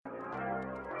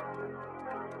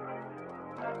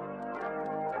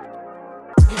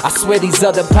I swear these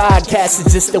other podcasts are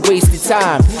just a waste of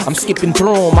time. I'm skipping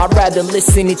through them, I'd rather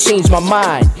listen and change my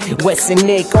mind. Wes and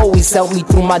Nick always help me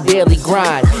through my daily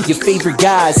grind. Your favorite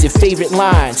guys, your favorite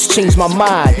lines, change my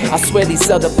mind. I swear these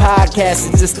other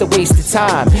podcasts are just a waste of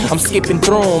time. I'm skipping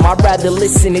through them, I'd rather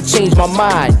listen and change my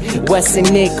mind. Wes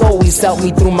and Nick always help me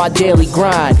through my daily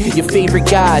grind. Your favorite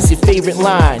guys, your favorite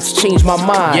lines, change my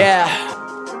mind. Yeah.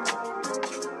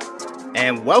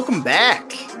 And welcome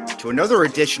back to another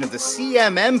edition of the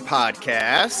CMM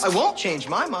podcast. I won't change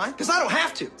my mind because I don't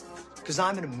have to, because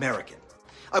I'm an American.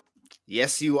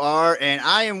 Yes, you are. And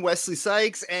I am Wesley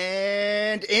Sykes.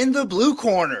 And in the blue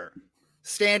corner,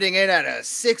 standing in at a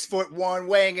 6'1",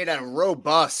 weighing in at a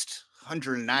robust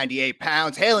 198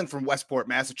 pounds, hailing from Westport,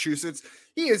 Massachusetts,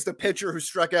 he is the pitcher who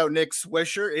struck out Nick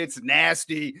Swisher. It's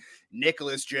nasty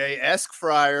Nicholas J.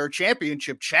 Eskfryer,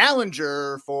 championship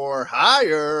challenger for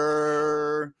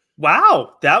hire.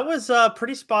 Wow, that was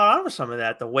pretty spot on with some of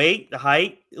that. The weight, the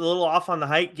height, a little off on the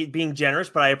height, being generous,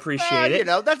 but I appreciate it. You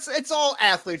know, it's all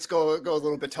athletes go a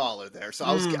little bit taller there. So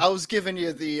I was giving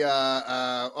you the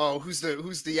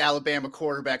who's the Alabama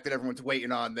quarterback that everyone's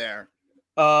waiting on there?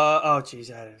 But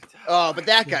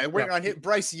that guy waiting on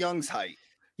Bryce Young's height.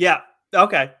 Yeah.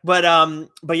 Okay, but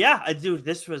yeah, dude,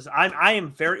 this was I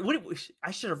am very. I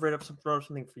should have wrote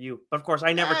something for you, but of course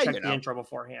I never checked the intro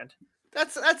beforehand.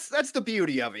 That's the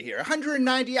beauty of it here.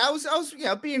 190. I was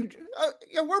being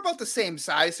we're about the same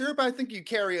size here, but I think you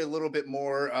carry a little bit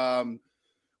more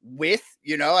width.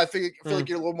 You know, I feel like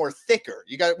you're a little more thicker.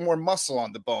 You got more muscle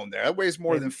on the bone there. That weighs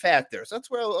more than fat there. So that's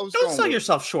where I was. Don't sell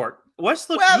yourself short. Wes,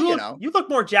 you look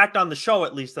more jacked on the show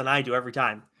at least than I do every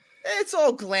time. It's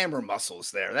all glamour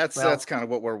muscles there. That's kind of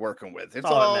what we're working with. It's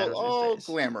all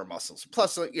glamour muscles.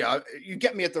 Plus, you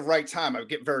get me at the right time. I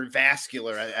get very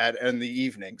vascular in the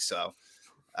evening. So,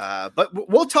 but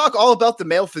we'll talk all about the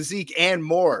male physique and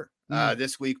more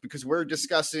this week because we're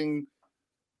discussing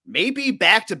maybe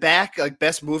back-to-back like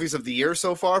best movies of the year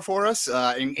so far for us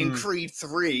in Creed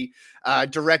 3,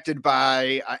 directed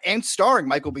by and starring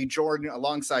Michael B. Jordan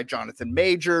alongside Jonathan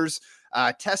Majors.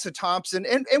 Tessa Thompson,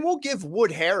 and we'll give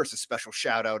Wood Harris a special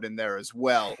shout out in there as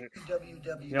well. Okay.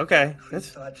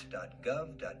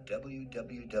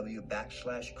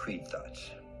 www.gov.www/creedthoughts.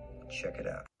 Check it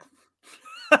out.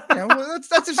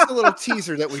 That's just a little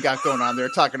teaser that we got going on there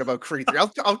talking about Creed 3.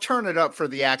 I'll turn it up for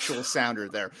the actual sounder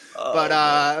there.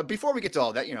 But before we get to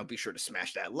all that, be sure to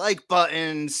smash that like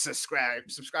button, subscribe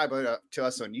to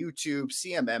us on YouTube,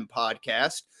 CMM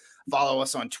Podcast. Follow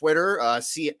us on Twitter, at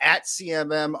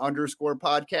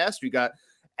CMM_podcast. We got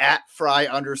at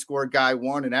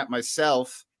Fry_Guy1 and at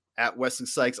myself at Wesley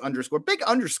Sykes _ big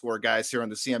underscore guys here on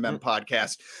the CMM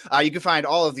podcast. You can find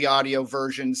all of the audio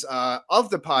versions of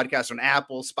the podcast on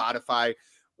Apple, Spotify,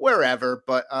 wherever.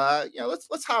 But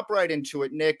let's hop right into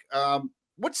it. Nick,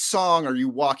 what song are you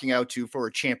walking out to for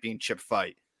a championship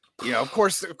fight? Of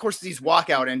course, these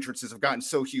walkout entrances have gotten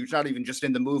so huge, not even just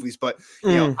in the movies, but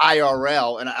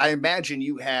IRL. And I imagine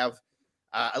you have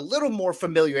a little more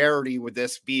familiarity with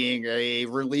this being a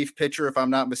relief pitcher, if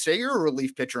I'm not mistaken. You're a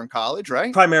relief pitcher in college,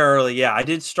 right? Primarily, yeah. I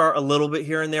did start a little bit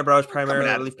here and there, but I was primarily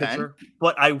a relief pitcher.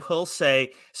 But I will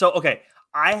say,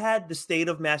 I had The State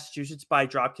of Massachusetts by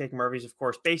Dropkick Murphys, of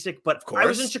course, basic, but I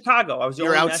was in Chicago.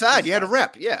 You're outside. You had a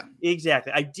rep, yeah.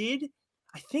 Exactly. Did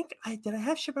I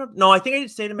have Shipping Up? No, I think I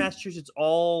did State of Massachusetts 3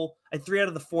 out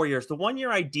of the 4 years. The 1 year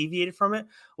I deviated from it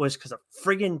was because of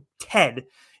friggin' Ted.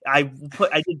 I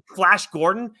did Flash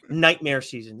Gordon, nightmare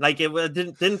season. Like it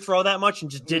didn't throw that much and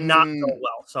just did not go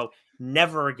well. So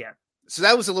never again. So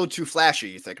that was a little too flashy,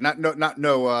 you think?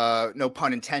 No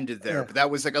pun intended there, but that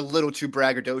was like a little too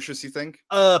braggadocious, you think?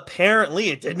 Apparently,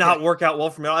 it did not work out well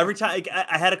for me. Every time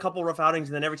I had a couple rough outings,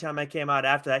 and then every time I came out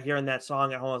after that, hearing that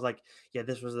song at home, I was like, "Yeah,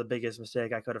 this was the biggest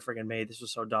mistake I could have friggin' made. This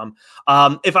was so dumb."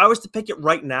 If I was to pick it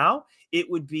right now, it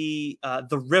would be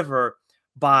 "The River"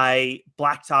 by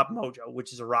Blacktop Mojo,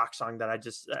 which is a rock song that I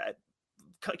just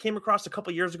came across a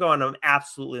couple years ago, and I'm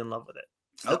absolutely in love with it.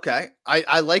 Okay.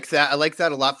 I like that. I like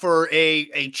that a lot. For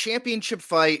a championship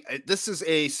fight, this is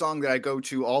a song that I go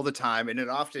to all the time, and it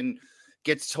often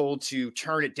gets told to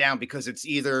turn it down because it's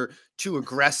either too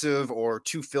aggressive or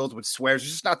too filled with swears.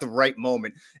 It's just not the right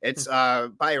moment. It's by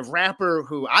a rapper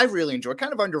who I really enjoy,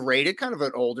 kind of underrated, kind of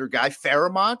an older guy,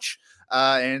 Faramach,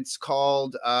 and it's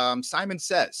called Simon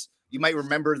Says. You might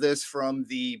remember this from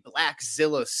the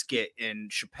Blackzilla skit in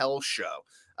Chappelle's Show.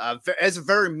 As a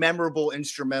very memorable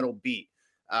instrumental beat.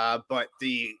 But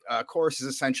the chorus is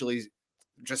essentially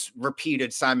just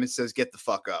repeated Simon Says get the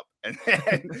fuck up. And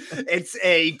it's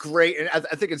a great, and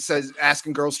I think it says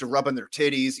asking girls to rub on their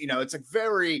titties. You know, it's like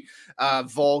very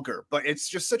vulgar, but it's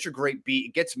just such a great beat.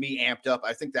 It gets me amped up.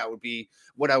 I think that would be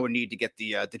what I would need to get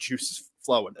the juices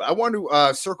flowing. But I want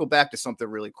to circle back to something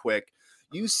really quick.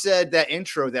 You said that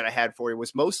intro that I had for you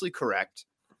was mostly correct.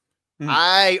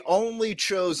 I only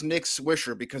chose Nick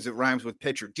Swisher because it rhymes with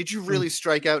pitcher. Did you really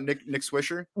strike out Nick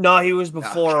Swisher? No, he was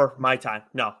before my time.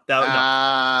 No.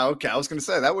 Okay. I was going to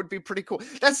say that would be pretty cool.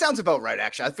 That sounds about right,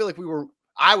 actually. I feel like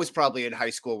I was probably in high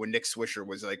school when Nick Swisher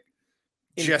was like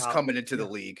just coming into the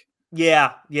league.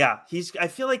 Yeah. I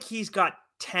feel like he's got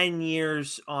 10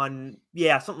 years on,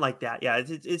 something like that. Yeah,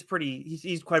 it's pretty,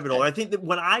 he's quite a bit older. I think that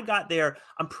when I got there,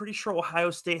 I'm pretty sure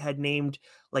Ohio State had named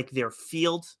like their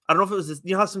field. I don't know if it was this,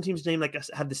 you know how some teams name like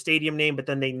had the stadium name, but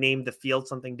then they named the field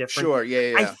something different. Sure,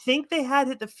 yeah. I think they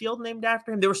had the field named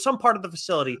after him. There was some part of the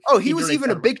facility. Oh, he was even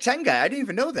a Big Ten guy. I didn't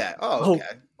even know that. Oh, okay.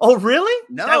 Oh, really?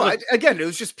 No, again, it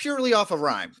was just purely off a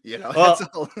rhyme. You know, well,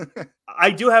 that's all.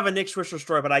 I do have a Nick Swisher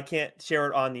story, but I can't share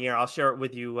it on the air. I'll share it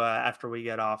with you after we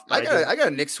get off. I got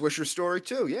a Nick Swisher story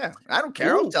too. Yeah, I don't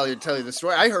care. Ooh. I'll tell you the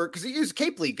story. I heard because he was a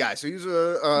Cape League guy, so he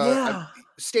was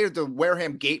stayed at the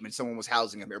Wareham Gateman. Someone was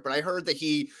housing him here, but I heard that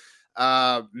he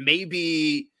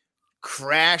maybe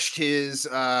crashed his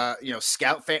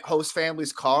scout host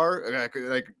family's car,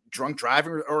 like drunk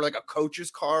driving or like a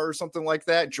coach's car or something like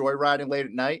that, joyriding late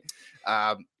at night.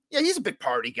 He's a big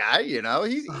party guy. You know,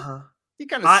 he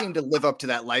kind of seemed to live up to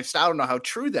that lifestyle. I don't know how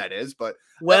true that is, but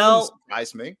that wouldn't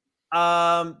surprise me.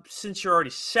 Since you're already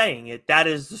saying it, that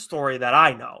is the story that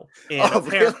I know. And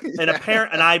really? And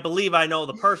I believe I know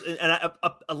the person. And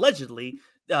allegedly,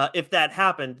 if that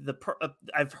happened,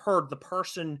 I've heard the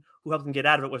person who helped him get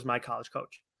out of it was my college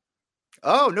coach.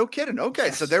 Oh, no kidding. Okay,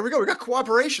 yes. So there we go. We got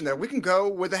cooperation there. We can go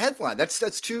with a headline.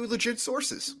 That's two legit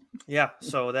sources. Yeah.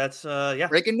 So that's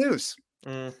breaking news.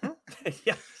 Mm-hmm.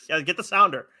 Yeah. Get the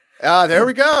sounder. There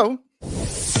we go.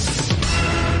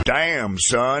 Damn,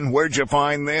 son, where'd you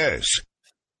find this?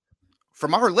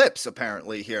 From our lips,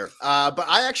 apparently, here. But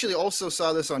I actually also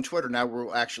saw this on Twitter. Now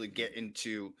we'll actually get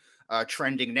into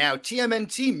trending now.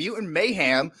 TMNT, Mutant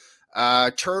Mayhem,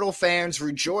 Turtle fans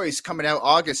rejoice, coming out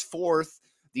August 4th.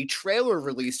 The trailer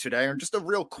released today, and just a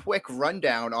real quick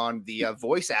rundown on the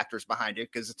voice actors behind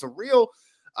it, because it's a real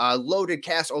loaded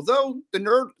cast. Although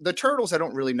the Turtles, I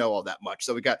don't really know all that much.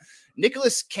 So we got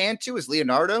Nicholas Cantu as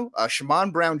Leonardo,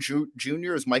 Shamon Brown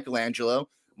Jr. as Michelangelo,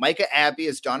 Micah Abbey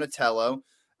as Donatello,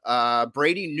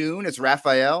 Brady Noon as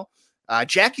Raphael,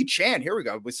 Jackie Chan, here we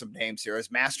go with some names here, as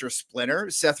Master Splinter,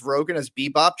 Seth Rogen as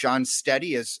Bebop, John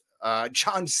Steady as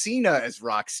John Cena as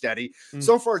Rocksteady.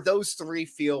 So far, those three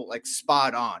feel like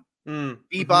spot on.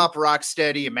 Bebop,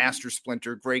 Rocksteady, and Master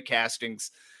Splinter, great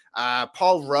castings.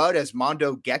 Paul Rudd as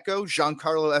Mondo Gecko,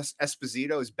 Giancarlo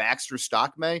Esposito as Baxter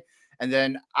Stockmay, and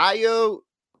then Ayo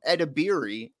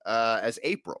Edebiri as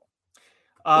April.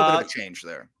 A little bit of a change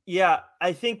there. Yeah,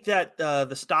 I think that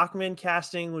the Stockman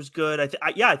casting was good.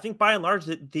 I think by and large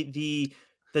the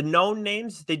known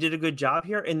names, they did a good job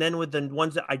here. And then with the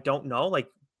ones that I don't know, like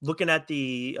looking at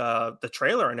the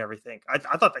trailer and everything,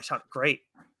 I thought they sounded great.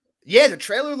 Yeah, the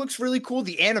trailer looks really cool.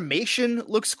 The animation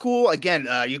looks cool. Again,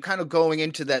 you're kind of going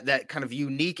into that kind of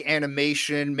unique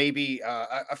animation, maybe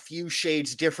a few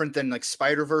shades different than like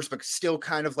Spider-Verse, but still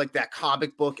kind of like that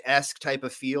comic book-esque type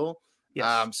of feel.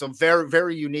 Yes. So very,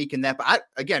 very unique in that. But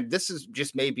this is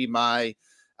just maybe my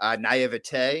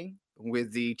naivete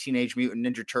with the Teenage Mutant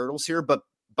Ninja Turtles here. But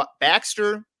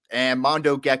Baxter and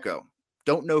Mondo Gecko,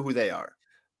 don't know who they are.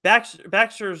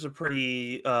 Baxter is a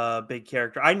pretty big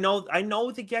character. I know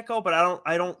the Gecko, but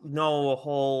I don't know a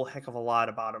whole heck of a lot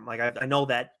about him. Like I know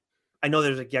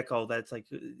there's a Gecko that's like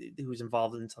who's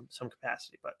involved in some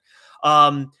capacity, but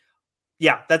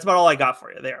that's about all I got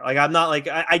for you there. Like I'm not like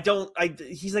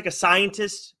he's like a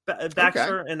scientist,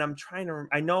 Baxter, okay. And I'm trying to.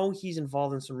 I know he's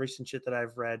involved in some recent shit that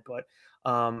I've read, but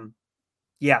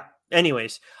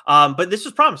Anyways, but this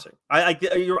is promising. I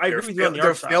agree with you on the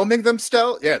art side. They're filming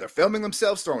themselves. Yeah, they're filming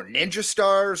themselves throwing ninja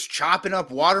stars, chopping up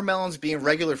watermelons, being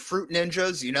regular fruit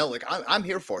ninjas. You know, like I'm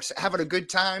here for it. Having a good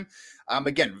time.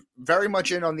 Again, very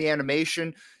much in on the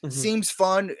animation. Seems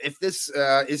fun. If this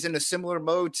is in a similar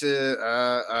mode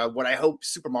to what I hope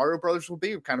Super Mario Brothers will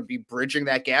be, kind of be bridging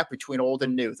that gap between old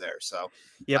and new there. So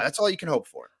that's all you can hope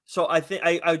for. So I think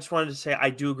I just wanted to say I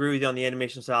do agree with you on the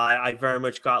animation style. I very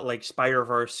much got like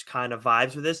Spider-Verse kind of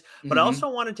vibes with this, but I also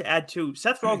wanted to add to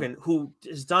Seth Rogen, who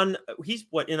has done, he's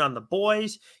in on The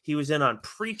Boys, he was in on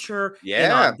Preacher, in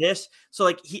on this. So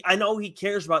like I know he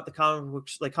cares about the comic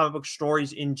books, like comic book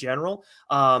stories in general,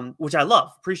 which I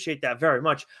love, appreciate that very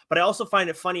much. But I also find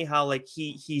it funny how like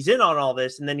he's in on all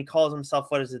this, and then he calls himself,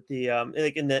 what is it, the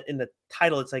like in the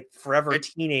title, it's like Forever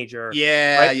Teenager.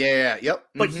 Yep.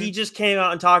 But he just came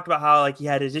out and talked about how like he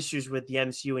had his issues with the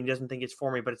MCU and he doesn't think it's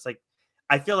for me. But it's like,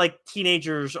 I feel like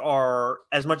teenagers are,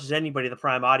 as much as anybody, the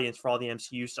prime audience for all the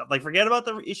MCU stuff. Like, forget about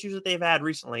the issues that they've had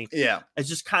recently. Yeah, it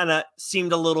just kind of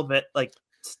seemed a little bit like,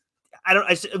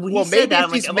 well, maybe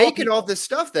if he's making all this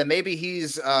stuff, then maybe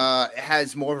he's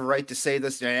has more of a right to say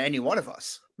this than any one of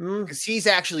us, because he's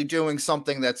actually doing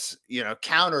something that's, you know,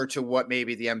 counter to what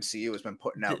maybe the MCU has been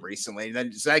putting out recently, and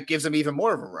then that gives him even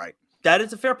more of a right. That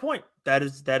is a fair point. That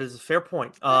is a fair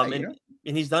point.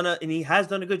 And he has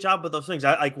done a good job with those things.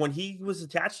 I like when he was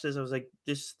attached to this, I was like,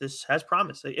 this has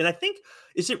promise. And I think,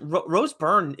 is it Rose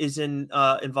Byrne is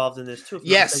involved in this too?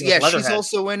 Yes, she's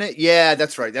also in it. Yeah,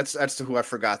 that's right. That's who I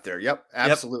forgot there. Yep,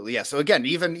 absolutely. Yeah. So again,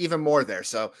 even more there.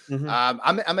 So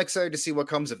I'm excited to see what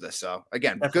comes of this. So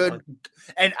again, definitely. Good.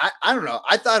 And I don't know.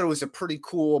 I thought it was a pretty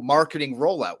cool marketing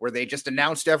rollout where they just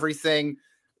announced everything.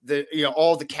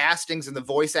 All the castings and the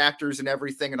voice actors and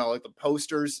everything, and all like the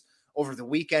posters over the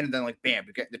weekend, and then like bam,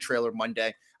 we get the trailer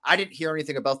Monday. I didn't hear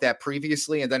anything about that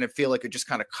previously, and then it feel like it just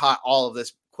kind of caught all of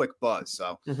this quick buzz.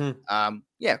 So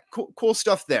cool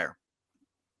stuff there.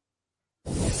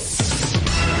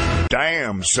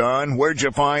 Damn, son, where'd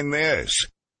you find this?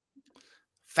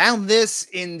 Found this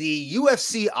in the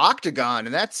UFC Octagon,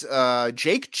 and that's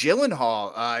Jake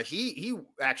Gyllenhaal. He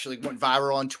actually went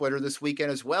viral on Twitter this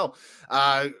weekend as well,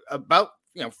 about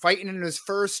fighting in his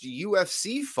first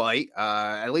UFC fight.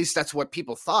 At least that's what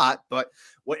people thought, but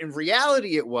what in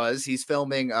reality it was, he's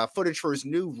filming footage for his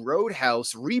new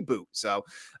Roadhouse reboot. So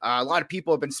a lot of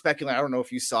people have been speculating. I don't know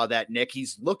if you saw that, Nick.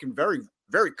 He's looking very,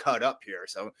 very cut up here.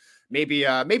 So maybe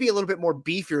a little bit more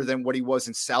beefier than what he was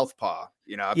in Southpaw.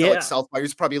 I feel like Southpaw, he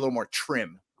was probably a little more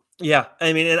trim. Yeah,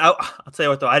 I mean, and I'll tell you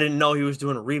what though, I didn't know he was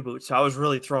doing a reboot, so I was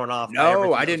really thrown off.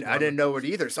 No, I didn't know it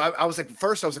either. So I was like,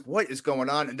 first I was like, what is going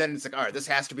on? And then it's like, all right, this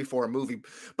has to be for a movie.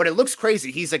 But it looks crazy.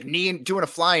 He's like doing a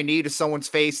flying knee to someone's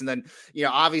face, and then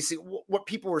obviously what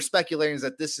people were speculating is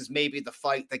that this is maybe the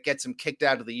fight that gets him kicked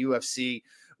out of the UFC,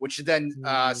 which then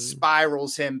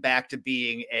spirals him back to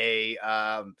being a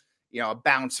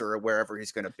bouncer or wherever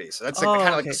he's going to be. So that's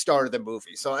like like the start of the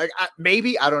movie. So I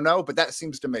don't know, but that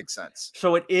seems to make sense.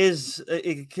 So it is,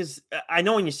 because I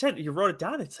know when you wrote it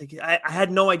down, it's like, I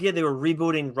had no idea they were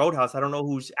rebooting Roadhouse. I don't know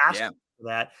who's asking for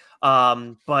that.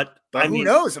 But who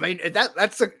knows? I mean,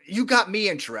 that's you got me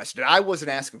interested. I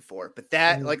wasn't asking for it, but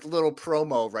that like little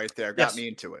promo right there got me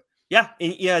into it. Yeah,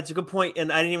 it's a good point,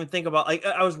 and I didn't even think about, like,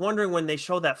 I was wondering when they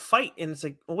showed that fight, and it's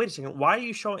like, oh, wait a second, why are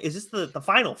you showing? Is this the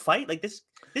final fight? Like this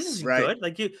is right. Good.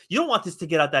 Like you don't want this to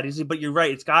get out that easy, but you're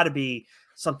right, it's got to be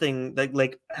something that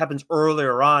like happens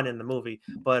earlier on in the movie.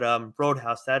 But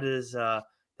Roadhouse, that is.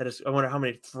 I wonder how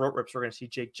many throat rips we're going to see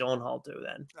Jake Gyllenhaal do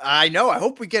then. I know. I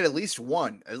hope we get at least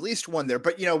one there.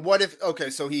 But what if?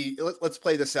 Okay, so let's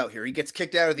play this out here. He gets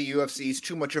kicked out of the UFC. He's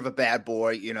too much of a bad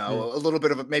boy. A little bit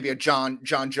of maybe a John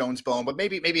Jones bone, but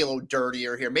maybe a little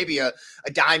dirtier here. Maybe a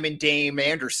Diamond Dame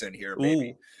Anderson here.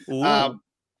 Maybe. Ooh.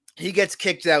 He gets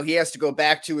kicked out. He has to go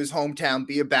back to his hometown,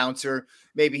 be a bouncer.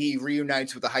 Maybe he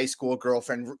reunites with a high school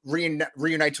girlfriend.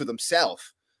 Reunites with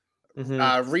himself.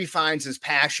 Refines his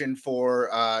passion for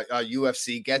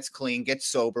UFC, gets clean, gets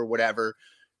sober, whatever,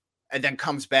 and then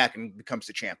comes back and becomes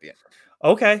the champion.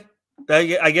 Okay,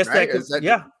 I guess right?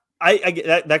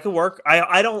 that could work.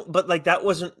 I don't, but like that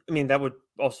wasn't. I mean, that would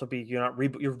also be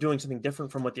you're doing something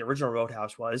different from what the original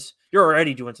Roadhouse was. You're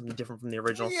already doing something different from the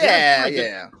original. Yeah.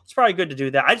 It's probably good to do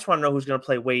that. I just want to know who's going to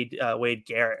play Wade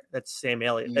Garrett. That's Sam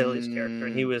Elliott's character,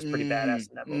 and he was pretty badass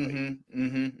in that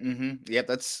movie. Yep,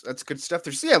 that's good stuff.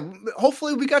 There's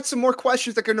hopefully we got some more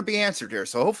questions that are going to be answered here.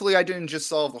 So hopefully I didn't just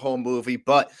solve the whole movie,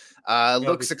 but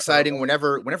looks exciting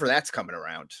whenever that's coming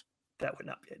around. That would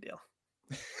not be ideal.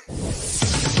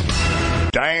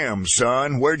 Damn,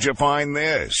 son, where'd you find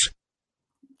this?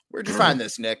 Where'd you find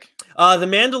this, Nick? The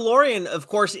Mandalorian, of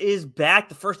course, is back.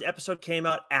 The first episode came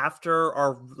out after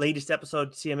our latest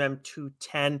episode, CMM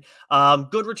 210.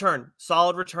 Good return,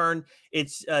 solid return.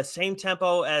 It's same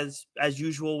tempo as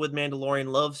usual with Mandalorian.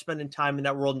 Love spending time in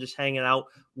that world and just hanging out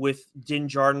with Din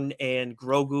Djarin and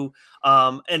Grogu.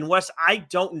 And Wes, I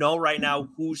don't know right now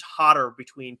who's hotter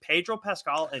between Pedro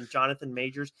Pascal and Jonathan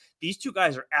Majors. These two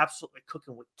guys are absolutely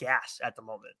cooking with gas at the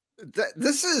moment.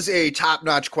 This is a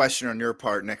top-notch question on your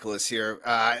part, Nicholas, here.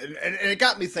 And it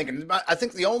got me thinking. I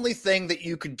think the only thing that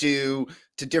you could do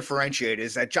to differentiate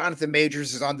is that Jonathan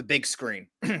Majors is on the big screen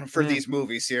for these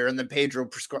movies here, and then Pedro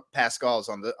Pascal is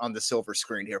on the silver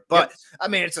screen here. But, I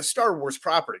mean, it's a Star Wars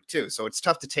property, too, so it's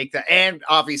tough to take that. And,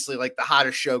 obviously, like, the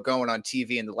hottest show going on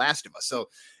TV in The Last of Us. So,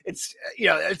 it's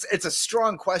a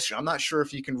strong question. I'm not sure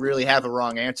if you can really have a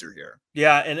wrong answer here.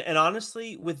 Yeah, and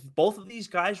honestly, with both of these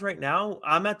guys right now,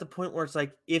 I'm at the point where it's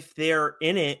like, if they're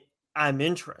in it, I'm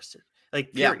interested.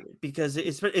 Like, period. Because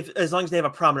as long as they have a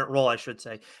prominent role, I should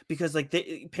say. Because like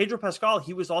Pedro Pascal,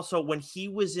 he was also, when he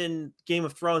was in Game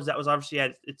of Thrones, that was obviously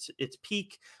at its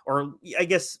peak, or I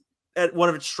guess at one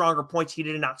of its stronger points. He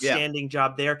did an outstanding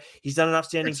job there. He's done an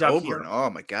outstanding job here. Oh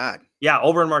my God. Yeah,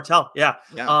 Oberyn Martell. Yeah.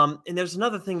 And there's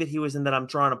another thing that he was in that I'm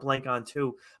drawing a blank on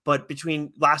too. But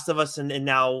between Last of Us and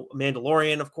now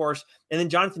Mandalorian, of course, and then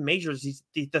Jonathan Majors,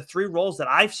 the three roles that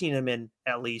I've seen him in,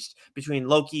 at least between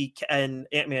Loki and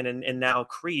Ant-Man and now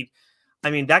Creed.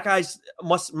 I mean, that guy's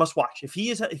must watch. If he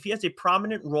has a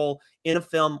prominent role in a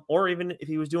film, or even if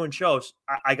he was doing shows,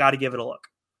 I got to give it a look.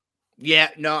 Yeah,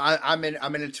 no, I'm in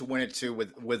it to win it too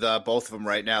with both of them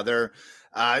right now. They're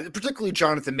particularly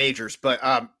Jonathan Majors, but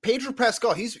Pedro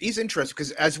Pascal, he's interesting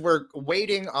because as we're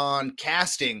waiting on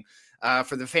casting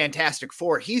for the Fantastic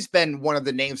Four, he's been one of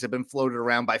the names that have been floated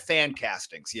around by fan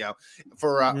castings,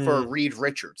 for Reed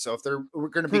Richards. So if we're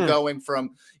going to be going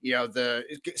from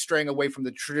straying away from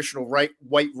the traditional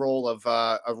white role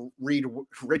of Reed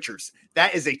Richards,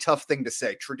 that is a tough thing to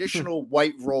say. Traditional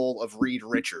white role of Reed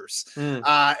Richards,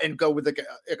 and go with like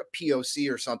a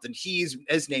POC or something.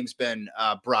 His name's been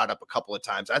brought up a couple of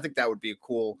times. I think that would be a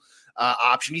cool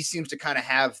option. He seems to kind of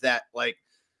have that like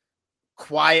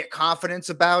quiet confidence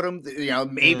about him,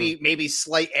 maybe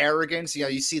slight arrogance.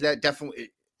 You see that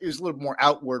definitely. It was a little more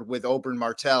outward with Oberyn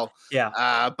Martell.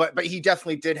 Yeah. But he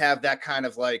definitely did have that kind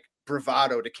of like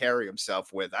bravado to carry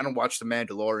himself with. I don't watch The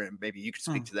Mandalorian. Maybe you could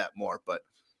speak to that more, but.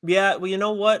 Yeah, well, you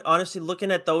know what? Honestly, looking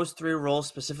at those three roles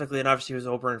specifically, and obviously he was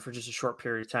Oberyn for just a short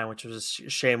period of time, which was a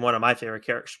shame. One of my favorite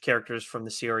characters from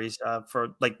the series, for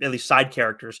like at least side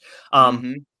characters.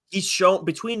 He's shown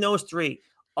between those three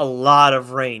a lot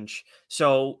of range.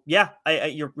 So yeah,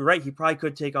 you're right. He probably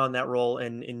could take on that role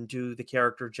and do the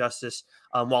character justice,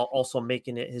 while also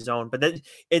making it his own. But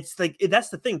it's like, that's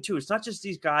the thing too. It's not just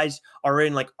these guys are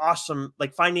in like awesome,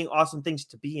 like finding awesome things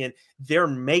to be in. They're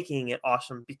making it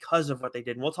awesome because of what they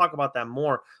did. And we'll talk about that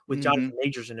more with Jonathan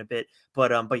Majors in a bit.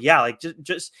 But yeah, like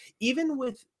just even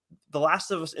with The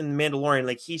Last of Us and The Mandalorian,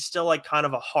 like he's still like kind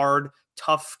of a hard,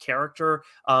 tough character,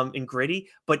 and gritty,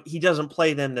 but he doesn't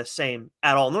play them the same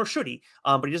at all, nor should he.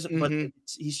 But he doesn't. But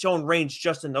he's shown range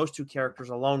just in those two characters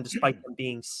alone, despite them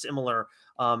being similar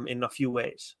in a few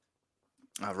ways.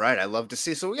 All right, I love to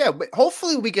see. So yeah, but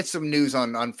hopefully we get some news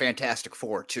on Fantastic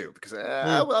Four too, because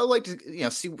I would like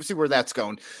to see where that's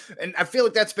going. And I feel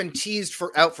like that's been teased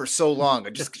out for so long.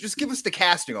 Just give us the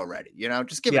casting already.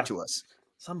 Just give it to us.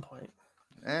 At some point.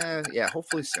 Yeah,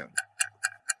 hopefully soon.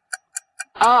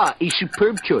 A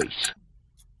superb choice.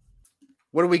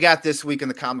 What do we got this week in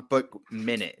the comic book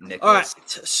minute, Nicholas? All right,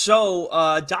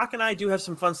 so Doc and I do have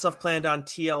some fun stuff planned on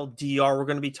TLDR. We're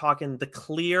going to be talking The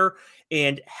Clear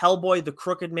and Hellboy the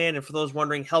Crooked Man. And for those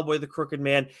wondering, Hellboy the Crooked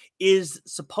Man is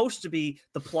supposed to be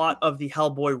the plot of the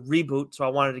Hellboy reboot. So I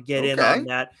wanted to get in on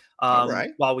that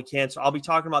while we can. So I'll be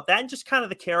talking about that and just kind of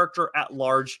the character at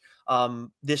large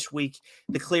this week.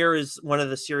 The Clear is one of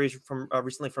the series from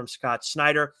recently from Scott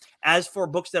Snyder. As for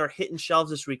books that are hitting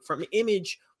shelves this week, from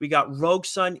Image, we got Rogue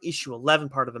Sun issue 11,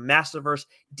 part of the Massiverse.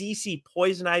 DC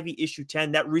Poison Ivy issue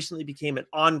 10. That recently became an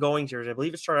ongoing series. I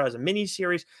believe it started out as a mini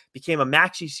series, became a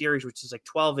maxi series, which is like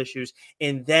 12 issues.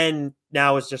 And then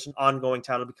now it's just an ongoing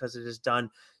title because it is done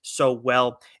so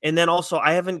well. And then also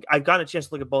I've gotten a chance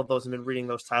to look at both of those and been reading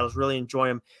those titles, really enjoy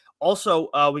them. Also,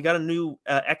 we got a new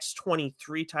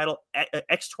X-23 title,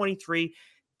 X-23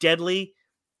 Deadly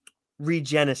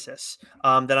Regenesis,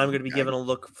 that I'm going to be giving a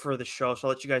look for the show. So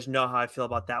I'll let you guys know how I feel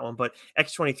about that one. But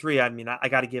X-23, I mean, I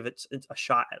got to give it a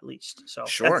shot at least. So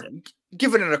sure,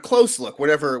 giving it a close look,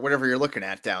 whatever you're looking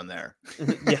at down there.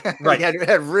 Yeah, right. you had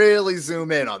to really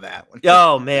zoom in on that one.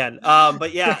 Oh man,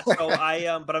 but yeah. So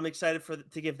but I'm excited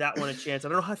to give that one a chance. I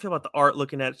don't know how I feel about the art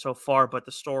looking at it so far, but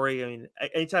the story. I mean,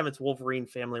 anytime it's Wolverine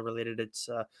family related, it's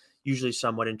usually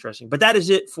somewhat interesting. But that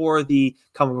is it for the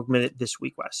comic book minute this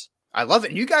week, Wes. I love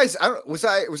it. You guys, was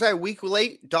I a week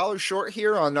late, $1 short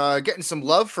here on getting some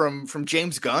love from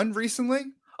James Gunn recently?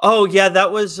 Oh yeah,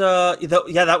 that was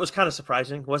that was kind of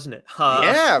surprising, wasn't it?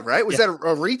 Yeah, right. Was yeah. that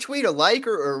a retweet, a like,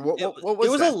 or what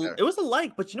was that? It was a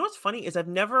like, but you know what's funny is I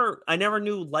never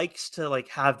knew likes to like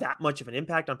have that much of an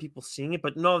impact on people seeing it,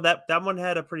 but no, that one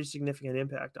had a pretty significant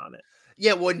impact on it.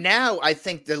 Yeah, well, now I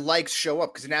think the likes show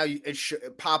up because now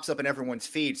it pops up in everyone's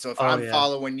feed. So if I'm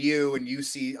following you and you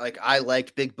see like I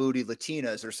like big booty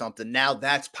Latinas or something, now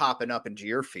that's popping up into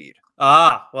your feed.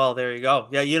 Ah, well, there you go.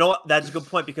 Yeah, you know what? That's a good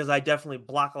point because I definitely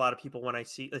block a lot of people when I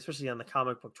see, especially on the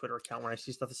comic book Twitter account, when I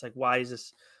see stuff that's like, why is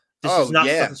this? This is not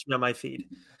stuff that's on my feed.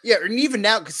 Yeah, and even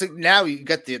now, because now you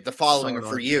get the following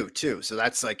for you too, so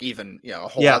that's like even a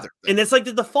whole other thing. And it's like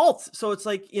the default. So it's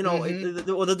like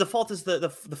the default is the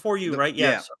for you, right?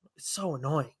 Yeah. So it's so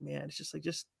annoying, man. It's just like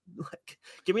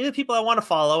give me the people I want to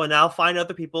follow, and I'll find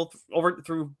other people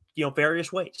through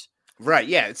various ways. Right.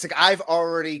 Yeah. It's like I've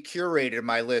already curated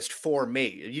my list for me.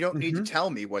 You don't need to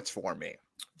tell me what's for me.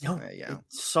 Yeah.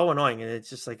 It's so annoying, and it's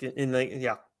just like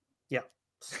yeah.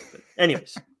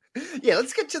 Anyways. Yeah,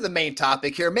 let's get to the main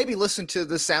topic here. Maybe listen to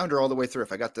the sounder all the way through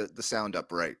if I got the sound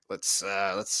up right. Let's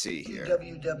see here.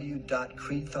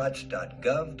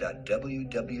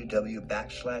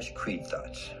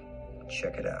 www.creedthoughts.gov.www/creedthoughts.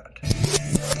 Check it out.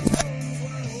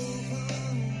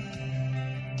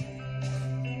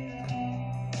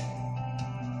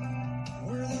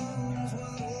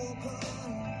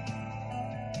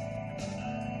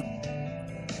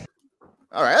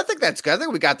 All right, I think that's good. I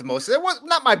think we got the most. It was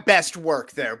not my best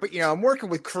work there, but I'm working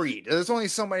with Creed. There's only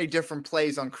so many different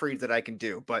plays on Creed that I can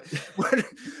do. But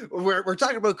we're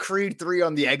talking about Creed 3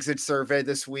 on the exit survey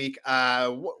this week.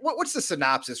 What's the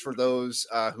synopsis for those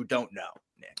who don't know,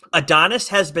 Nick? Adonis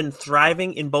has been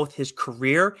thriving in both his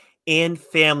career and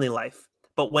family life,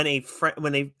 but when a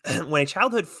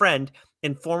childhood friend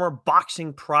and former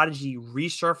boxing prodigy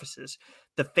resurfaces,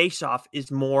 the face-off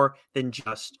is more than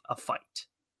just a fight.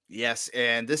 Yes,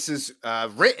 and this is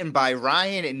written by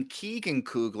Ryan and Keegan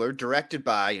Coogler, directed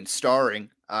by and starring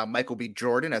Michael B.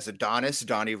 Jordan as Adonis,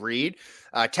 Donnie Reed,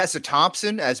 Tessa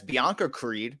Thompson as Bianca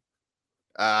Creed,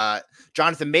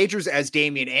 Jonathan Majors as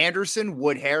Damian Anderson,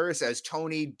 Wood Harris as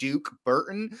Tony Duke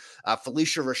Burton,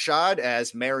 Felicia Rashad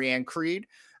as Marianne Creed,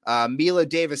 Mila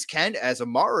Davis-Kent as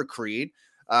Amara Creed,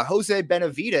 Jose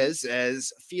Benavidez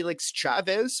as Felix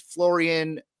Chavez,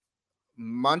 Florian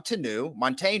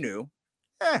Montanu,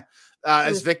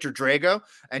 as Victor Drago,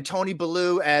 and Tony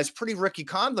Bellew as Pretty Ricky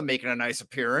Conlon making a nice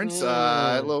appearance.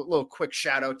 A little quick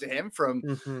shout out to him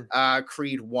from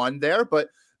Creed 1 there. But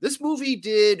this movie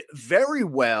did very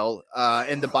well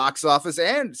in the box office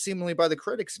and seemingly by the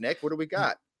critics. Nick, what do we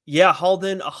got? Yeah, hauled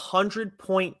in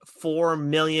 $100.4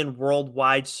 million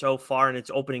worldwide so far in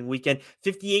its opening weekend.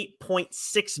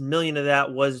 58.6 million of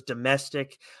that was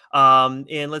domestic.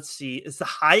 And let's see, it's the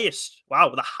highest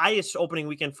opening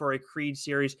weekend for a Creed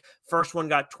series. First one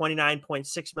got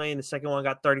 29.6 million. The second one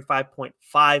got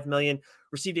 35.5 million.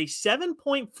 Received a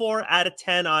 7.4 out of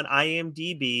 10 on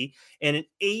IMDb and an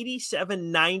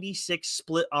 87-96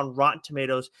 split on Rotten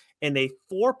Tomatoes and a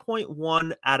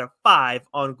 4.1 out of 5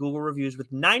 on Google reviews, with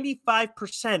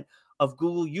 95% of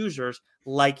Google users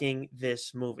liking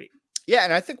this movie. Yeah,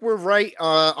 and I think we're right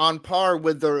on par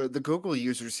with the Google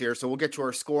users here. So we'll get to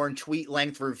our score and tweet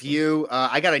length review.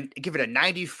 I got to give it a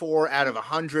 94 out of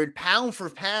 100. Pound for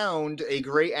pound, a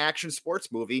great action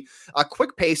sports movie.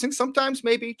 Quick pacing, sometimes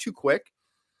maybe too quick,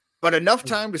 but enough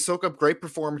time to soak up great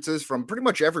performances from pretty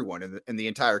much everyone in the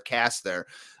entire cast there.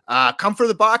 Come for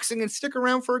the boxing and stick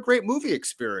around for a great movie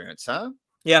experience, huh?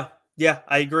 Yeah,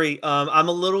 I agree. I'm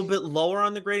a little bit lower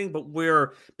on the grading, but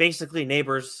we're basically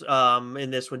neighbors in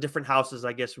this one. Different houses,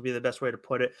 I guess, would be the best way to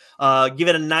put it. Give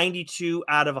it a 92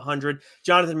 out of 100.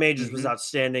 Jonathan Majors was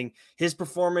outstanding. His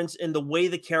performance and the way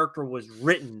the character was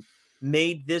written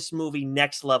made this movie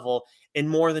next level and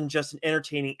more than just an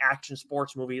entertaining action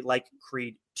sports movie like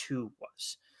Creed 2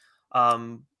 was.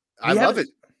 I love it.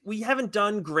 We haven't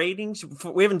done gradings.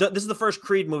 This is the first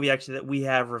Creed movie actually that we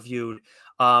have reviewed.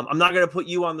 I'm not going to put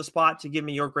you on the spot to give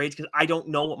me your grades because I don't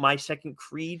know what my second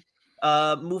Creed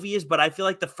movie is, but I feel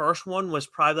like the first one was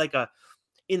probably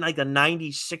in the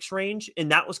 96 range.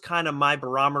 And that was kind of my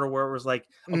barometer where it was like,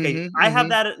 okay, I have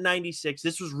that at 96.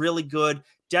 This was really good.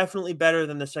 Definitely better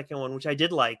than the second one, which I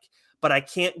did like, but I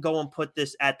can't go and put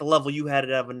this at the level you had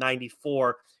it of a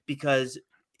 94 because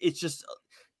it's just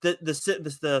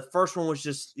the first one was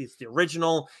just it's the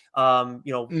original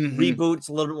reboot. It's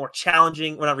a little bit more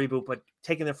challenging. Well, not reboot, but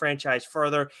taking the franchise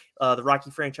further. The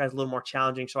Rocky franchise a little more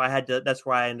challenging. So that's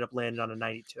where I ended up landing on a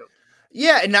 92.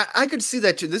 Yeah, and I could see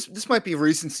that too. This might be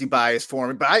recency bias for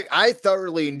me, but I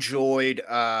thoroughly enjoyed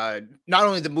not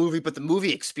only the movie, but the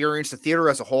movie experience, the theater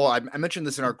as a whole. I mentioned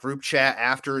this in our group chat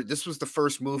after. This was the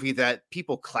first movie that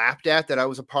people clapped at that I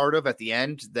was a part of at the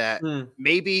end. That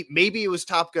maybe it was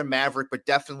Top Gun Maverick, but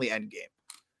definitely Endgame.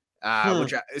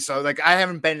 Which I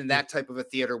haven't been in that type of a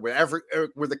theater where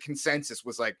the consensus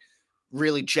was like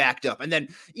really jacked up. And then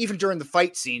even during the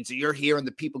fight scenes, you're hearing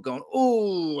the people going,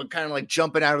 "Ooh," and kind of like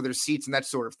jumping out of their seats and that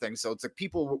sort of thing. So it's like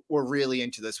people were really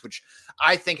into this, which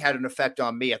I think had an effect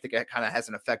on me. I think it kind of has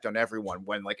an effect on everyone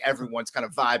when like everyone's kind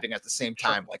of vibing at the same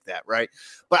time like that, right?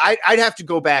 But I'd have to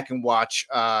go back and watch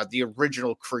the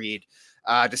original Creed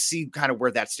to see kind of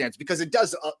where that stands, because it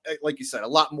does, like you said, a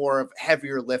lot more of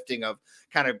heavier lifting of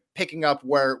kind of picking up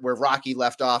where Rocky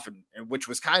left off, and which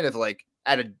was kind of like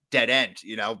at a dead end,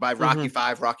 by Rocky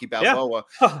V, Rocky Balboa,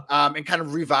 and kind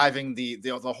of reviving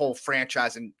the whole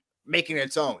franchise and making it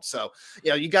its own. So,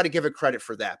 you got to give it credit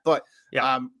for that. But,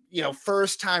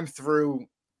 first time through,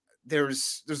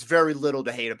 there's very little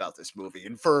to hate about this movie.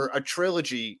 And for a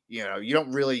trilogy, you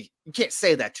can't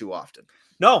say that too often.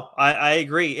 No, I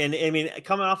agree. And I mean,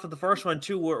 coming off of the first one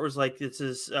too, where it was like, this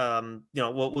is,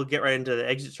 we'll get right into the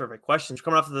exit survey questions.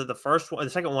 Coming off of the first one,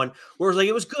 the second one, where it was like,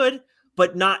 it was good,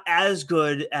 but not as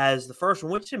good as the first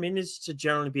one, which I mean is to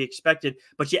generally be expected.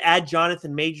 But you add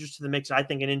Jonathan Majors to the mix. I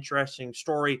think an interesting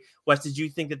story. Wes, did you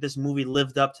think that this movie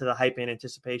lived up to the hype and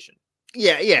anticipation?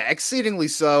 Yeah, exceedingly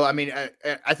so. I mean,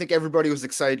 I think everybody was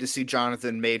excited to see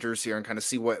Jonathan Majors here and kind of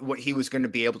see what he was going to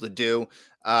be able to do.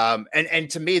 And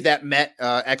to me, that met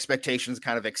expectations,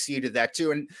 kind of exceeded that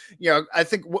too. And I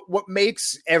think what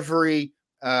makes every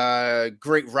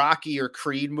great Rocky or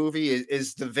Creed movie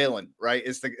is the villain, right?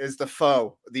 Is the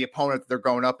foe, the opponent that they're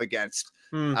going up against.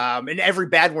 And every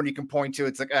bad one you can point to,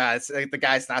 it's like, the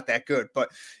guy's not that good. But,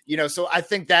 so I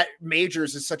think that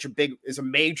Majors is a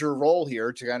major role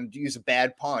here, to kind of use a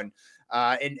bad pun,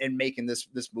 in making this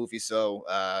movie so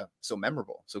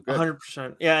memorable, so good.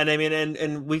 100%. Yeah, and I mean,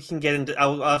 and we can get into,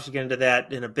 I'll also get into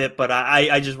that in a bit, but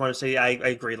I just want to say I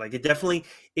agree. Like, it definitely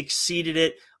exceeded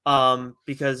it.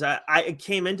 Because I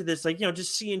came into this, like,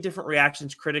 just seeing different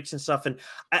reactions, critics and stuff. And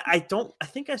I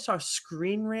think I saw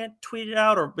Screen Rant tweeted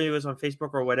out, or maybe it was on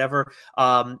Facebook or whatever.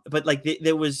 But like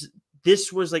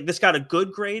this was like, this got a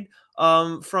good grade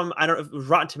from, I don't know if it was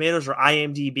Rotten Tomatoes or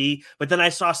IMDb, but then I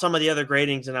saw some of the other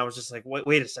gradings and I was just like,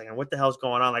 wait a second, what the hell's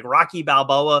going on? Like, Rocky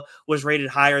Balboa was rated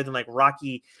higher than like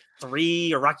Rocky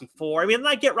 3 or Rocky 4. I mean,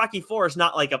 I get Rocky 4 is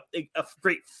not like a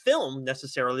great film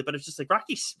necessarily, but it's just like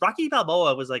Rocky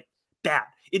Balboa was like bad.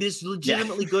 It is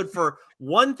legitimately good for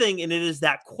one thing, and it is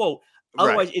that quote.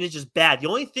 Otherwise, It is just bad. The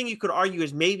only thing you could argue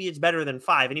is maybe it's better than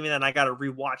 5, and even then, I got to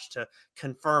rewatch to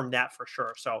confirm that for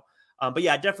sure. So, but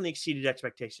yeah, it definitely exceeded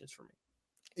expectations for me.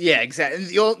 Yeah, exactly.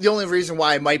 The only reason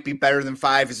why it might be better than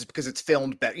 5 is because it's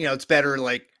filmed better. It's better,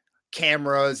 like,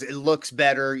 cameras, it looks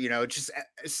better, it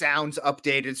sounds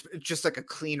updated. It's just like a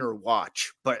cleaner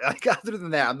watch. But like, other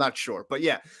than that, I'm not sure. But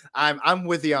yeah, I'm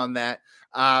with you on that.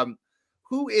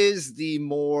 Who is the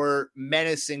more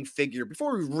menacing figure?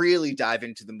 Before we really dive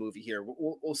into the movie here,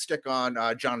 we'll stick on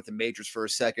Jonathan Majors for a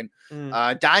second.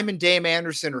 Diamond Dame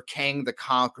Anderson or Kang the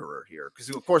Conqueror here, because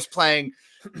of course playing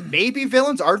maybe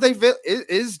villains. Are they?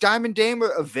 Is Diamond Dame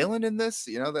a villain in this?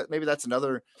 That maybe that's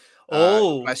another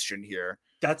question here.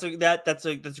 That's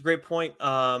a great point.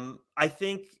 I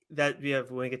think that when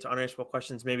we get to unanswerable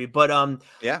questions, maybe, but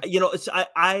it's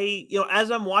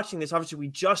as I'm watching this, obviously we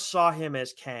just saw him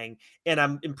as Kang, and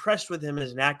I'm impressed with him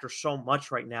as an actor so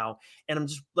much right now, and I'm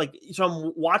just like, so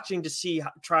I'm watching to see,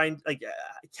 trying like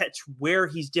catch where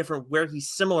he's different, where he's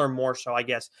similar more so, I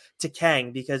guess, to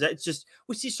Kang, because it's just,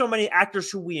 we see so many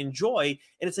actors who we enjoy,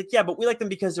 and it's like, yeah, but we like them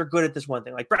because they're good at this one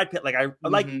thing. Like Brad Pitt, like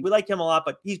we like him a lot,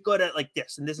 but he's good at like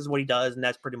this, and this is what he does, and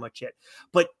that's pretty much it.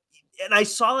 And I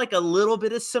saw like a little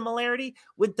bit of similarity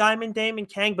with Diamond Dame and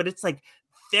Kang, but it's like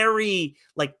very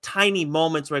like tiny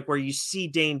moments, like where you see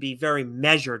Dame be very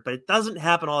measured, but it doesn't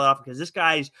happen all that often because this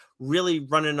guy's really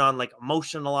running on like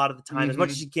emotion a lot of the time, as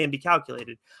much as he can be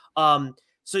calculated. So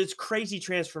it's crazy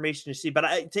transformation to see.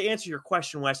 But to answer your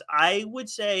question, Wes, I would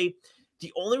say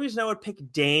the only reason I would pick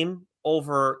Dame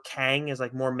over Kang is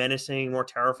like more menacing, more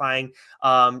terrifying.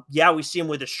 Yeah, we see him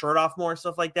with his shirt off more and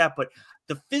stuff like that, but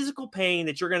the physical pain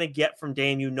that you're going to get from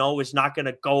Dame, is not going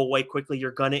to go away quickly.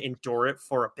 You're going to endure it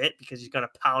for a bit because he's going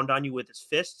to pound on you with his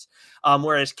fists.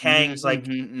 Whereas Kang's like,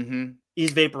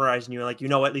 he's vaporizing you. Like,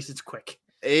 at least it's quick.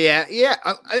 Yeah.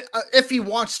 If he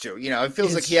wants to, it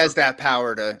feels like he has that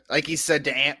power to, like he said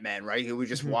to Ant-Man, right? He would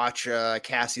just watch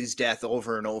Cassie's death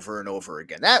over and over and over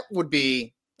again. That would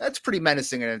be That's pretty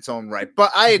menacing in its own right.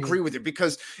 But I agree with you,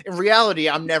 because in reality,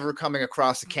 I'm never coming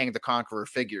across a Kang the Conqueror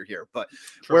figure here. But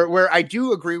where I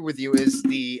do agree with you is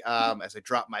the as I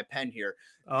drop my pen here,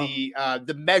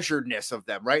 the measuredness of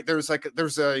them, right? There's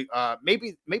a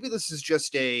maybe this is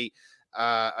just a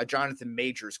Jonathan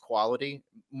Majors quality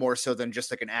more so than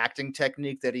just like an acting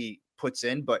technique that he puts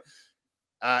in, but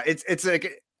it's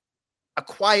like a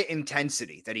quiet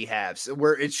intensity that he has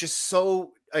where it's just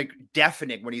so like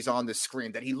deafening when he's on the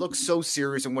screen that he looks so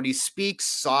serious, and when he speaks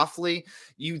softly,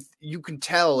 you can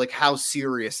tell like how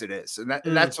serious it is, and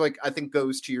that's like I think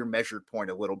goes to your measured point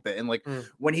a little bit. And like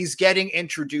when he's getting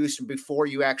introduced and before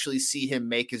you actually see him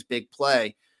make his big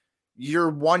play, you're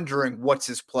wondering what's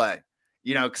his play.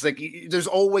 You know, because like there's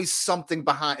always something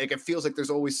behind. Like it feels like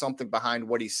there's always something behind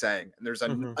what he's saying, and there's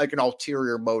like an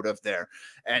ulterior motive there,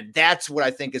 and that's what I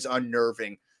think is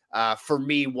unnerving for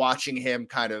me watching him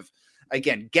kind of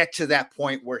again get to that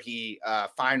point where he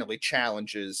finally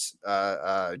challenges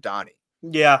Donnie.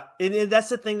 Yeah, and that's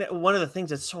the thing that one of the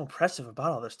things that's so impressive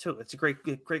about all this too. It's a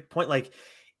great point. Like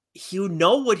you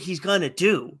know what he's gonna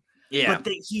do, but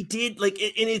that he did like,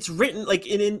 and it's written like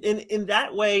in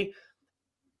that way.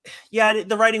 Yeah,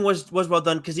 the writing was well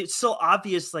done because it's so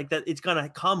obvious like that it's gonna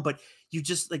come, but you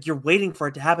just like you're waiting for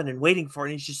it to happen and waiting for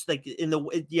it. And it's just like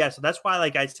so that's why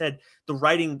like I said the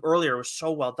writing earlier was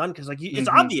so well done because like it's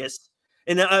obvious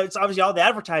and it's obviously all the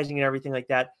advertising and everything like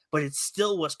that, but it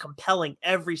still was compelling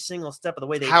every single step of the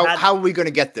way. How are we going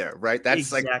to get there? Right?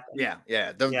 That's exactly.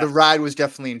 The ride was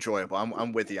definitely enjoyable.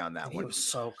 I'm with you on that one.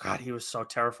 He was so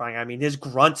terrifying. I mean, his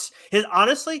grunts.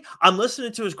 Honestly, I'm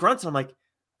listening to his grunts and I'm like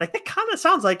that kind of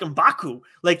sounds like M'Baku.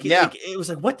 Like it was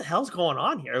like, what the hell's going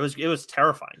on here? It was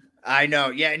terrifying. I know.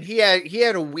 Yeah. And he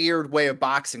had a weird way of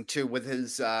boxing too with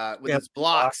his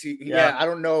blocks. I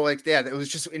don't know. Like, it was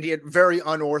just, and he had very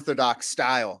unorthodox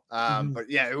style.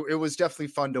 But yeah, it was definitely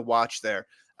fun to watch there.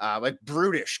 Like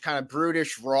brutish,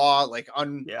 raw, like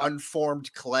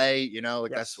unformed clay, you know,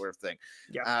 like that sort of thing.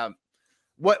 Yeah.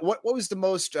 What was the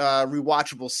most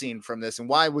rewatchable scene from this, and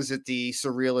why was it the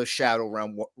surrealist Shadow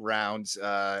Realm rounds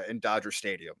in Dodger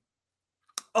Stadium?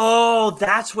 Oh,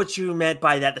 that's what you meant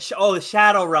by that. The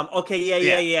Shadow Realm. Okay,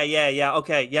 yeah.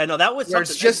 Okay, yeah. No, that was something.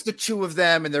 It's just the two of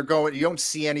them, and they're going. You don't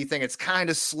see anything. It's kind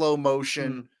of slow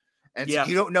motion, and so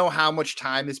you don't know how much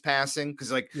time is passing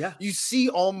because, you see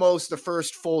almost the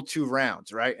first full 2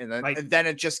 rounds, right? And then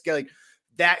it just like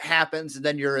that happens, and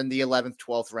then you're in the 11th,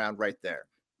 12th round right there.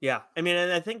 Yeah, I mean,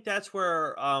 and I think that's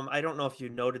where I don't know if you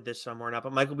noted this somewhere or not,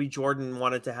 but Michael B. Jordan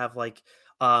wanted to have what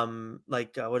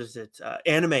is it?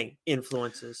 Anime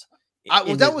influences.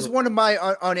 That was one of my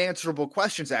unanswerable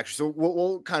questions, actually. So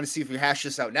we'll kind of see if we hash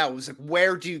this out now. It was like,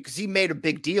 because he made a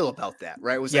big deal about that,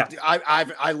 right? It was like,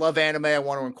 I love anime. I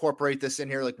want to incorporate this in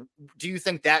here. Like, do you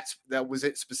think that was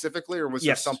it specifically, or was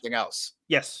there something else?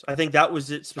 Yes, I think that was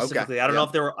it specifically. Okay. I don't know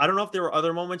if there were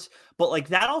other moments, but like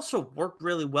that also worked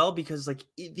really well because like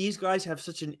these guys have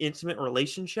such an intimate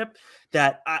relationship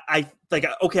that I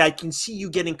can see you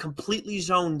getting completely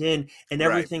zoned in and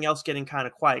everything else getting kind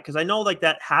of quiet. Cause I know like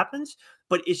that happens,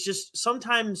 but it's just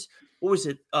sometimes, what was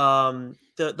it?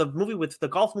 The movie the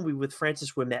golf movie with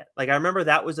Francis Ouimet. Like I remember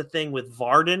that was a thing with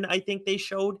Varden. I think they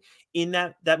showed in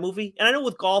that movie. And I know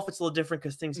with golf, it's a little different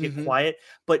because things get quiet,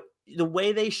 but the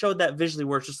way they showed that visually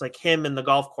where it's just like him in the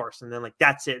golf course and then like,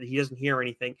 that's it. He doesn't hear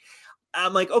anything.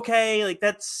 I'm like, okay, like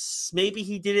that's maybe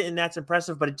he did it and that's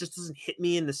impressive, but it just doesn't hit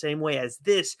me in the same way as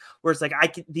this, where it's like,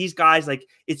 these guys, like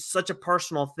it's such a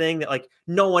personal thing that like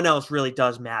no one else really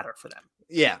does matter for them.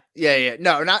 Yeah.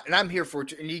 No, and I'm here for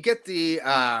it. And you get the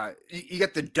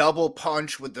double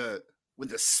punch with the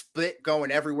split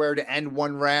going everywhere to end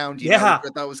one round. You know,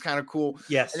 that was kind of cool.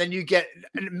 Yes. And then you get,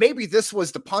 and maybe this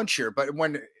was the puncher, but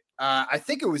when I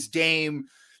think it was Dame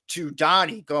to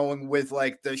Donnie going with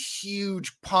like the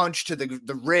huge punch to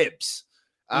the ribs.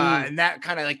 And that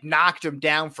kind of like knocked him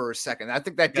down for a second. I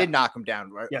think that did knock him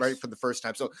down right for the first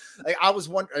time. So like, I was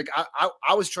wondering, like,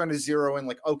 I was trying to zero in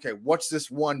like, okay, what's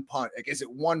this one punch? Like, is it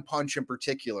one punch in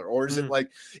particular, or is it like,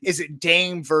 is it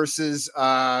Dame versus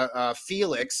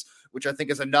Felix, which I think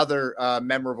is another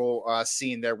memorable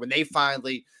scene there when they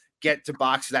finally get to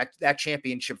box that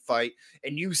championship fight,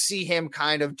 and you see him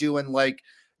kind of doing like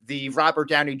the Robert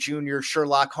Downey Jr.,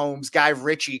 Sherlock Holmes, Guy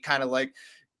Ritchie kind of like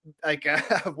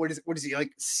what is he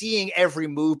like, seeing every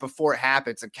move before it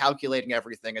happens and calculating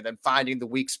everything and then finding the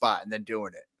weak spot and then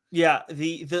doing it. Yeah,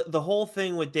 the whole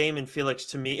thing with Dame and Felix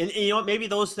to me, and you know what, maybe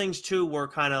those things too were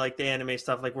kind of like the anime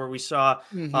stuff, like where we saw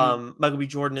Michael B.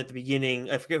 Jordan at the beginning.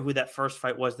 I forget who that first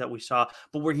fight was that we saw,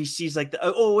 but where he sees like it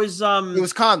was Conlon.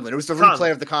 It was the Conlon.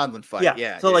 replay of the Conlon fight.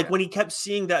 Yeah. So like when he kept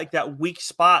seeing that like that weak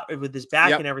spot with his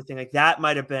back and everything, like that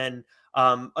might have been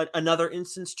another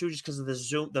instance too, just because of the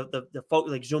zoom, the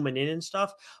like zooming in and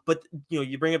stuff. But you know,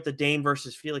 you bring up the Dame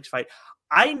versus Felix fight.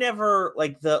 I never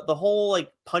like the whole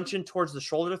like punching towards the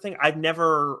shoulder thing. I've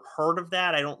never heard of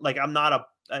that. I'm not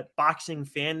a boxing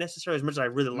fan necessarily as much as I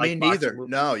really like. Me neither.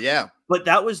 No, yeah. But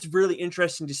that was really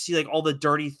interesting to see like all the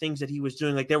dirty things that he was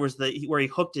doing. Like there was where he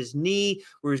hooked his knee,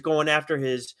 where he was going after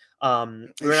his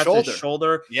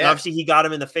shoulder. Yeah. And obviously he got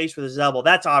him in the face with his elbow.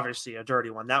 That's obviously a dirty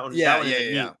one. That one.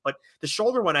 Yeah. But the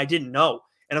shoulder one I didn't know.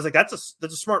 And I was like, that's a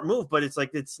smart move, but it's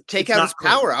like take out his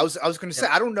power. I was going to say,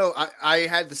 I don't know. I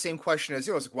had the same question as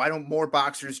you. I was like, why don't more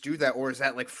boxers do that, or is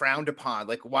that like frowned upon?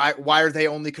 Like, why are they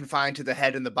only confined to the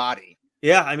head and the body?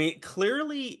 Yeah, I mean,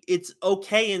 clearly it's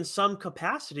okay in some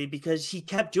capacity because he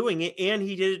kept doing it, and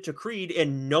he did it to Creed,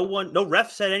 and no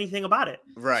ref said anything about it.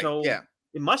 Right. So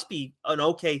it must be an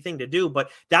okay thing to do. But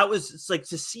it's like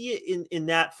to see it in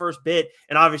that first bit,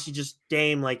 and obviously just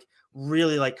Dame like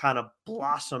really like kind of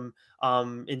blossom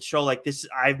and show like this.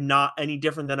 I'm not any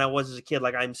different than I was as a kid.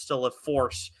 Like I'm still a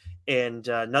force, and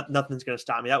nothing's gonna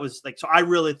stop me. That was like, so I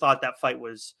really thought that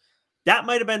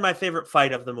might have been my favorite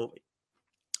fight of the movie.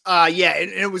 And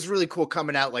it was really cool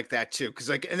coming out like that too, because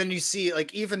like, and then you see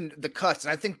like even the cuts,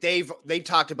 and I think they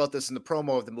talked about this in the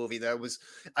promo of the movie, that was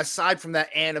aside from that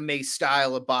anime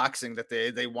style of boxing that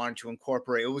they wanted to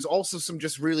incorporate, it was also some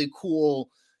just really cool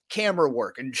camera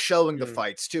work and showing the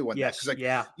fights too. Because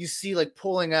you see like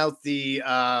pulling out the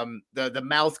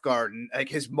mouth guard, and like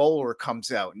his molar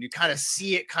comes out, and you kind of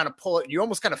see it kind of pull it, and you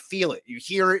almost kind of feel it, you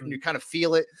hear it, and you kind of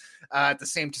feel it at the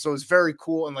same time. So it was very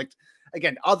cool. And like,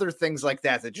 again, other things like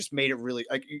that just made it really,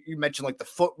 like you mentioned, like the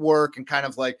footwork and kind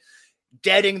of like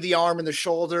deading the arm and the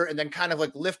shoulder, and then kind of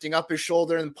like lifting up his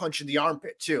shoulder and punching the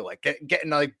armpit too, like getting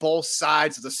like both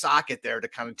sides of the socket there to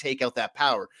kind of take out that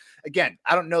power. Again,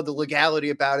 I don't know the legality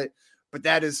about it, but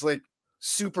that is like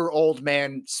super old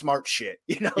man smart shit,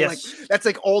 like that's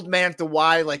like old man to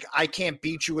why, like I can't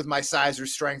beat you with my size or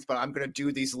strength, but I'm going to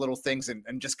do these little things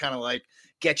and just kind of like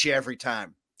get you every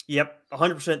time. Yep,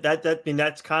 100%.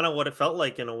 That's kind of what it felt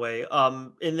like in a way.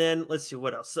 And then let's see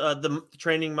what else. The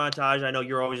training montage. I know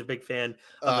you're always a big fan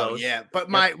of those. Yeah, but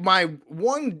my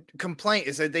one complaint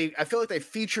is that I feel like they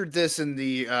featured this in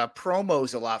the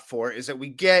promos a lot for it, is that we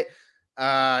get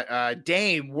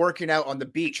Dame working out on the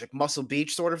beach, like Muscle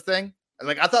Beach sort of thing.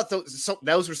 Like I thought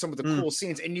those were some of the cool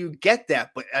scenes, and you get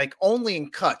that, but like only in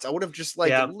cuts. I would have just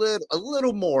liked a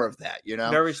little more of that,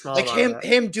 Very small. Like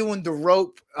him doing the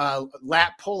rope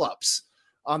lat pull-ups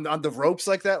on the ropes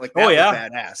like that. Like that was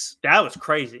badass. That was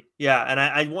crazy. Yeah,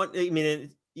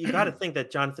 and you got to think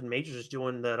that Jonathan Majors is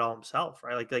doing that all himself,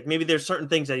 right? Like maybe there's certain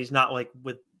things that he's not like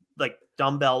with like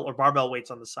dumbbell or barbell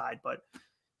weights on the side, but.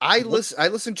 I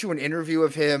listened to an interview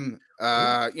of him,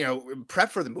 prep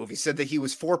for the movie, said that he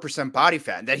was 4% body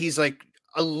fat, and that he's like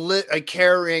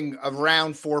carrying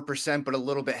around 4%, but a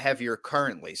little bit heavier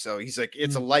currently. So he's like,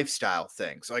 it's a lifestyle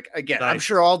thing. So like, again, nice. I'm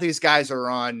sure all these guys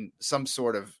are on some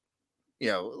sort of,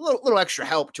 little extra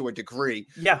help to a degree.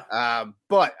 Yeah.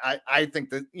 But I think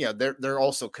that, they're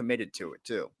also committed to it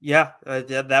too. Yeah.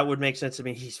 That would make sense. I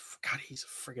mean, he's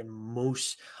a friggin'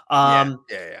 moose.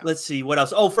 Let's see what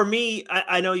else. Oh, for me,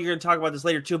 I know you're going to talk about this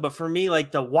later too, but for me,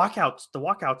 like the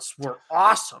walkouts were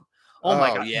awesome. Oh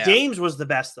my God. Yeah. James was the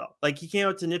best though. Like he came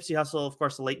out to Nipsey Hussle, of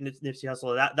course, the late Nipsey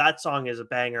Hussle. That song is a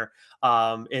banger.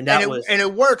 And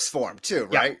it works for him too,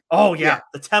 right? Yeah. Oh yeah.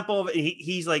 The tempo of it,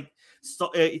 he's like,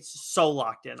 so it's so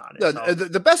locked in on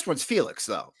it. The best one's Felix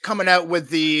though, coming out with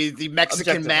the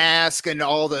Mexican mask and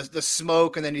all the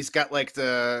smoke, and then he's got like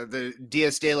the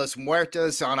Dias de los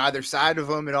Muertos on either side of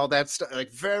him and all that stuff.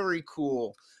 Like very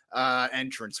cool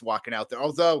entrance walking out there.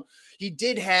 Although he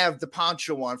did have the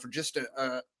poncho on for just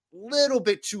a little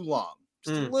bit too long,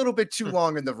 a little bit too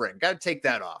long in the ring. Got to take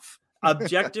that off.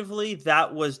 Objectively,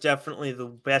 that was definitely the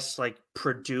best like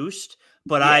produced.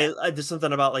 But I did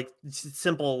something about like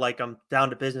simple, like I'm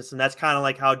down to business, and that's kind of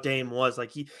like how Dame was.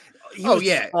 Like he was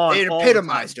it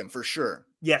epitomized him for sure.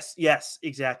 Yes,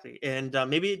 exactly, and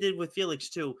maybe it did with Felix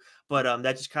too. But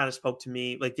that just kind of spoke to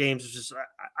me. Like Dame's was just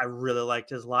I really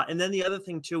liked his a lot. And then the other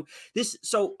thing too,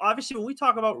 so obviously when we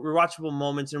talk about rewatchable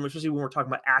moments, and especially when we're talking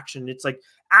about action, it's like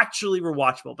actually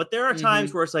rewatchable. But there are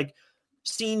times where it's like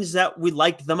scenes that we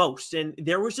liked the most. And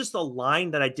there was just a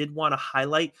line that I did want to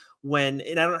highlight and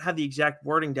I don't have the exact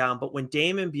wording down, but when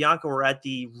Dame and Bianca were at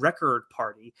the record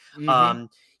party, Dame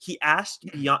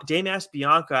asked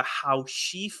Bianca how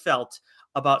she felt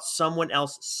about someone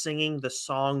else singing the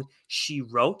song she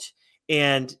wrote.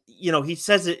 And, he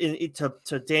says it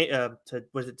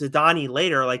to Donnie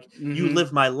later, like, you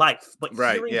live my life. But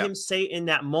hearing him say in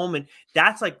that moment,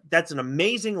 that's an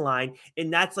amazing line.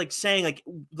 And that's like saying, like,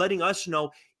 letting us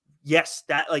know, yes,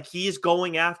 that like he is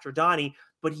going after Donnie,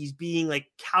 but he's being like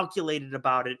calculated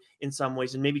about it in some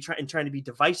ways, and maybe trying to be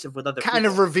divisive with other kind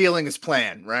people. Of revealing his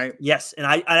plan, right? Yes. And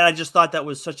I just thought that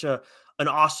was such an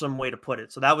awesome way to put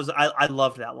it. So I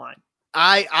loved that line.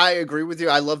 I agree with you.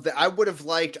 I love that. I would have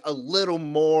liked a little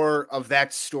more of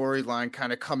that storyline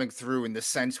kind of coming through in the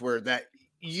sense where that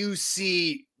you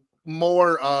see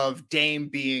more of Dame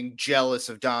being jealous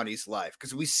of Donnie's life,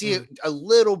 because we see it a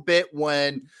little bit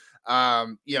when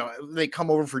they come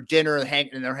over for dinner and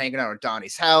they're hanging out at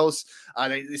Donnie's house.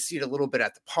 They see it a little bit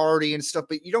at the party and stuff,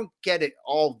 but you don't get it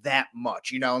all that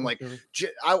much, and like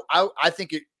I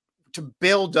think it to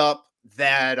build up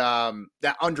that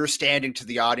understanding to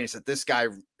the audience that this guy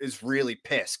is really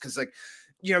pissed, because like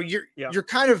you're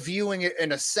kind of viewing it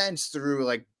in a sense through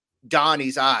like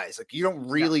Donnie's eyes. Like you don't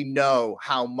really know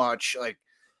how much like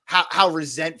how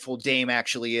resentful Dame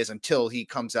actually is until he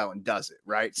comes out and does it,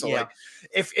 right? So like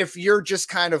if you're just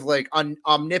kind of like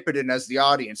omnipotent as the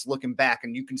audience looking back,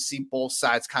 and you can see both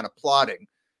sides kind of plotting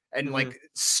and like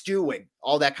stewing,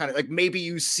 all that kind of like, maybe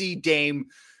you see Dame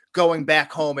going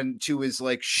back home into his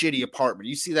like shitty apartment.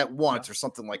 You see that once or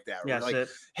something like that. Yeah, like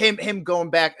him going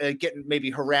back, getting maybe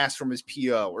harassed from his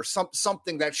PO or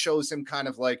something that shows him kind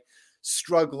of like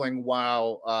struggling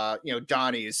while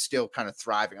Donnie is still kind of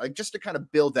thriving, like just to kind of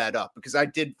build that up, because I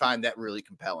did find that really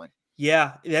compelling.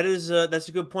 Yeah, that's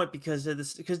a good point, because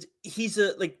he's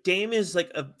Dame is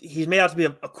like he's made out to be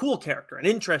a cool character, an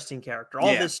interesting character,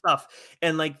 all this stuff,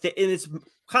 and like and it's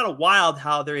kind of wild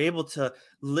how they're able to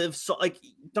live so, like,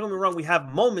 don't get me wrong, we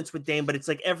have moments with Dame, but it's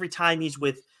like every time he's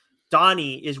with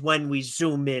Donnie is when we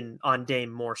zoom in on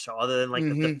Dame more so, other than like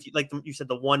you said,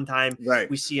 the one time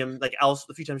we see him the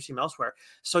few times we see him elsewhere.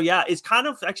 So yeah, it's kind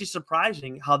of actually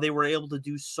surprising how they were able to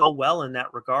do so well in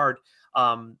that regard.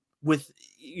 With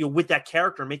that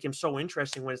character, make him so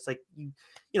interesting, when it's like,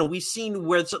 we've seen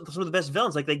where some of the best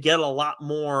villains, like they get a lot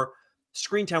more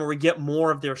screen time, where we get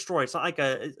more of their story. It's not like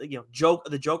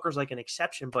the Joker's like an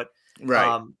exception, but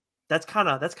that's kind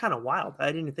of wild. I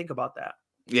didn't even think about that.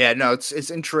 Yeah, no, it's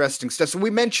interesting stuff. So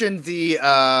we mentioned the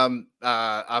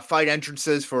fight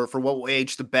entrances for what will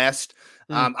age the best.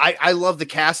 I love the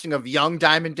casting of young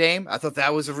Diamond Dame. I thought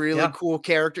that was a really cool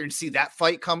character, and see that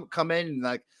fight come in, and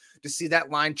like to see that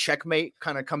line checkmate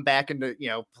kind of come back into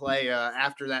play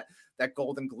after that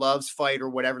Golden Gloves fight or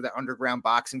whatever, that underground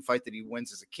boxing fight that he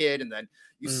wins as a kid, and then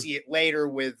you see it later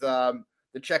with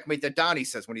the checkmate that Donnie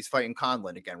says when he's fighting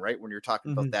Conlon again, right? When you're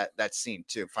talking about that scene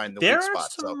too, find the weak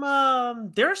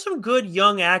spot. There are some good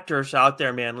young actors out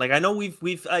there, man. Like I know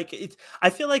we've like it's.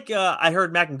 I feel like I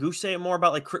heard Mac and Goose say it more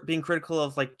about like being critical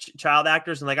of like child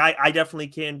actors, and like I definitely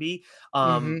can be.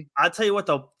 I'll tell you what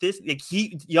though,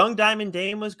 young Diamond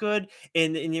Dame was good,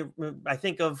 and I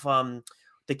think of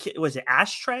the kid, was it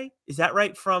Ashtray? Is that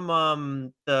right?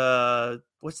 From the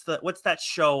what's that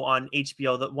show on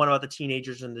HBO, the one about the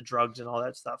teenagers and the drugs and all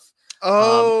that stuff?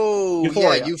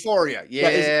 Euphoria.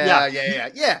 Yeah.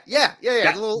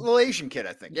 The little Asian kid,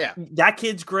 I think. Yeah, that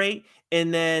kid's great.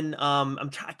 And then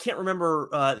I can't remember.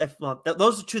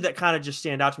 Those are two that kind of just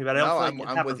stand out to me. But I don't think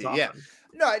I'm with you. Often. Yeah.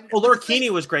 No, Laura Keeney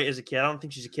was great as a kid. I don't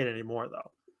think she's a kid anymore though.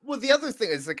 Well, the other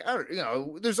thing is like,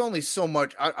 there's only so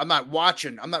much. I'm not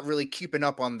really keeping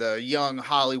up on the young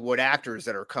Hollywood actors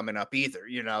that are coming up either.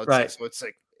 Right. So it's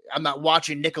like, I'm not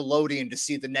watching Nickelodeon to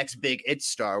see the next big It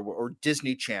star or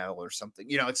Disney Channel or something.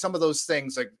 It's some of those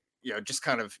things like, you just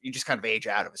kind of age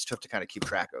out of. It's tough to kind of keep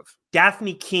track of.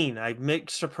 Daphne Keane. I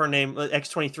mixed up her name,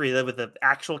 X-23, with the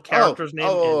actual character's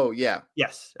name. Yeah.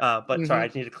 Yes. But sorry,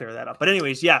 I need to clear that up. But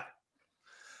anyways, yeah.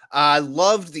 I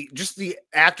loved the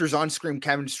actors on screen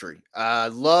chemistry. I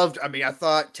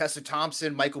thought Tessa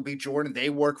Thompson, Michael B. Jordan, they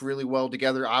work really well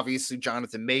together. Obviously,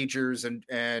 Jonathan Majors and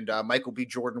Michael B.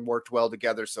 Jordan worked well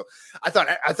together. So I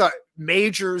thought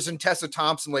Majors and Tessa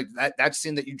Thompson, like that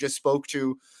scene that you just spoke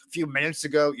to a few minutes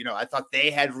ago, I thought they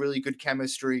had really good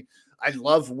chemistry. I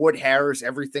love Wood Harris,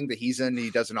 everything that he's in, he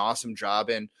does an awesome job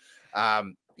in.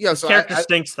 So character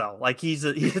stinks though. Like he's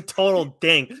a total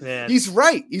dink, man. He's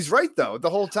right though the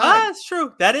whole time. That's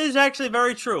true. That is actually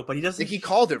very true. But he doesn't. I think he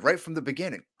called it right from the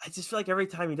beginning. I just feel like every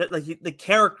time he does, like the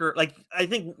character, like I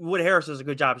think Wood Harris does a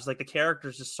good job. It's like the character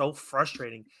is just so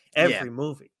frustrating every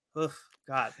movie. Ugh,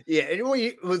 God. Yeah, and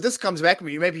when this comes back,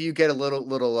 maybe you get a little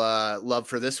love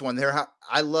for this one. There,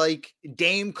 I like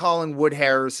Dame calling Wood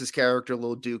Harris's character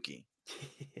Lil Dookie.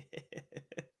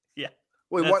 Yeah.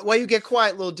 Wait, why you get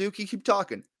quiet, Lil Dookie? Keep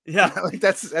talking. Yeah, like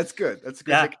that's good. That's a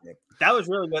good nickname. That was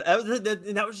really good.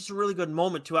 That was just a really good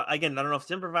moment too. Again, I don't know if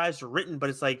it's improvised or written, but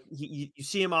it's like you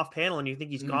see him off panel and you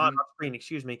think he's gone off screen.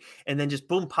 Excuse me, and then just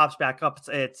boom pops back up.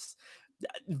 It's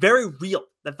very real.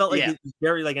 That felt like it's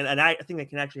very like an I think that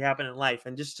can actually happen in life.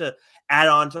 And just to add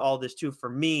on to all this too, for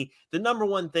me, the number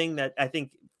one thing that I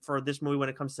think for this movie when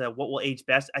it comes to what will age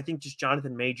best, I think just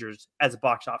Jonathan Majors as a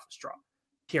box office draw.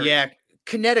 Period. Yeah.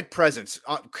 Kinetic presence,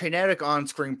 kinetic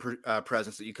on-screen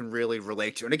presence that you can really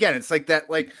relate to. And again, it's like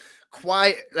that, like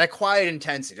quiet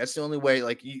intensity. That's the only way.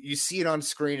 Like you see it on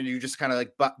screen, and you just kind of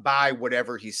like buy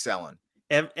whatever he's selling.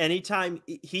 Anytime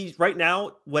he's right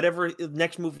now, whatever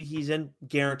next movie he's in,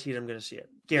 guaranteed I'm going to see it.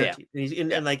 Guaranteed. Yeah. And he's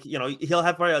in, and like he'll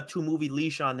have probably a 2-movie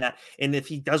leash on that. And if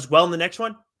he does well in the next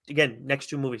one, again,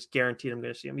 next 2 movies, guaranteed I'm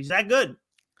going to see him. He's that good.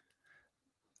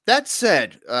 That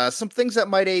said, some things that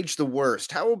might age the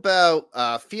worst. How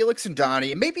about Felix and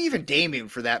Donnie, and maybe even Damien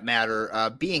for that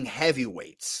matter, being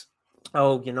heavyweights?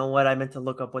 Oh, you know what? I meant to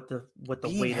look up what the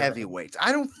being weight heavyweights.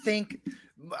 I don't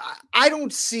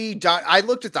see Don. I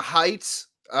looked at the heights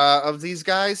of these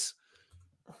guys.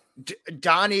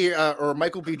 Donnie or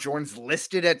Michael B. Jordan's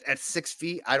listed at 6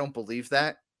 feet. I don't believe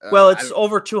that. Well, it's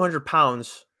over 200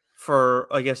 pounds for,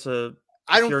 I guess, I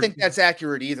don't think that's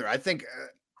accurate either. I think.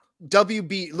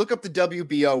 Look up the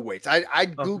WBO weights. I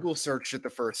Google searched it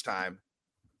the first time.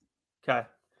 Okay.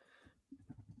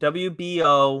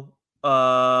 WBO.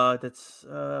 That's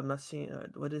I'm not seeing.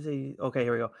 What is a? Okay,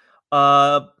 here we go.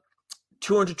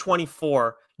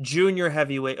 224 junior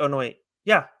heavyweight. Oh no, wait.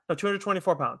 Yeah, no,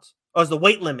 224 pounds. Oh, is the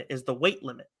weight limit?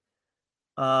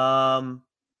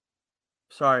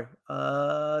 Sorry.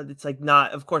 It's like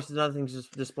not, of course, another thing's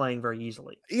just displaying very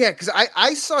easily. Yeah, because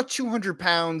I saw 200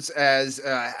 pounds as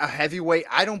a heavyweight.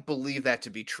 I don't believe that to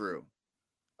be true.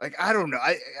 Like, I don't know.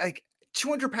 I like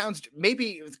 200 pounds,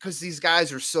 maybe because these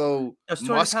guys are so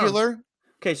muscular. Pounds.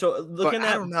 Okay, so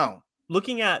I don't know.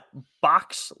 Looking at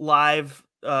BoxLive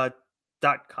or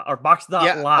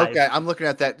Box.live. Okay, I'm looking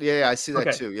at that. Yeah, I see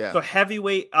that too. Yeah. So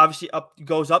heavyweight obviously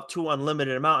goes up to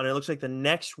unlimited amount, and it looks like the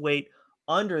next weight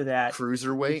under that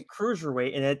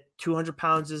cruiserweight, and at 200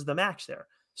 pounds is the max there.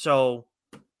 So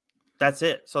that's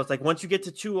it. So it's like once you get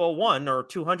to 201 or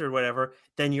 200, whatever,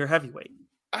 then you're heavyweight.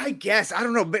 I guess. I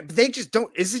don't know, but they just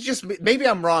don't. Is it just maybe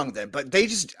I'm wrong then? But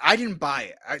I didn't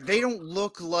buy it. They don't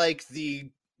look like the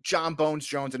John Bones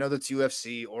Jones. I know that's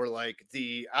UFC, or like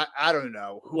the I don't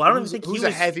know. Well, I don't think who's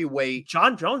a heavyweight.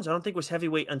 John Jones, I don't think was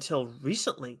heavyweight until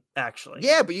recently, actually.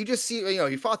 Yeah, but you just see,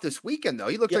 he fought this weekend though.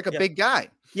 He looked like a big guy.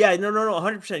 Yeah, no,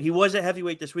 100%. He was a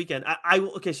heavyweight this weekend.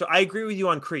 Okay, so I agree with you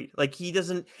on Creed. Like he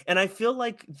doesn't, and I feel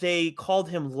like they called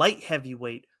him light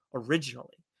heavyweight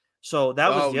originally. So that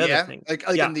was the other thing. Like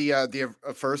in the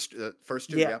first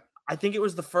two. Yeah. I think it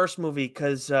was the first movie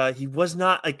because he was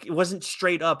not like it wasn't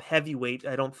straight up heavyweight.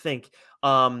 I don't think.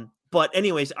 But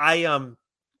anyways, I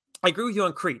agree with you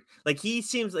on Creed. Like he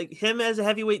seems like him as a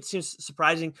heavyweight seems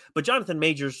surprising, but Jonathan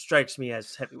Majors strikes me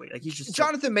as heavyweight. Like he's just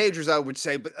Jonathan Majors, I would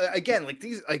say. But again, like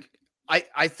these, like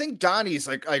I think Donnie's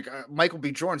like Michael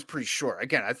B. Jordan's pretty short.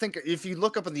 Again, I think if you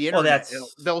look up on the internet,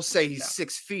 they'll say he's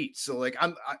 6 feet. So like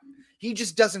he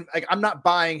just doesn't like. I'm not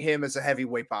buying him as a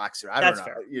heavyweight boxer. That's know.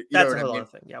 Fair. You That's a whole other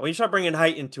thing. Yeah, when you start bringing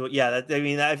height into it, I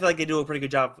feel like they do a pretty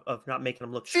good job of not making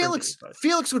him look. Felix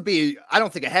would be, I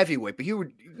don't think a heavyweight, but he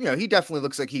would. He definitely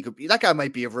looks like he could be. That guy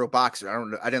might be a real boxer. I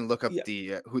don't know. I didn't look up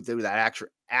who that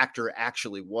actor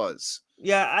actually was.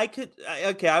 Yeah, I could.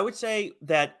 Okay, I would say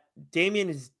that Damien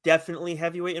is definitely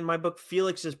heavyweight in my book.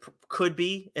 Felix could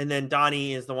be, and then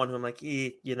Donnie is the one who I'm like,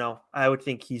 I would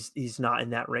think he's not in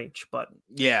that range. But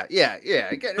yeah.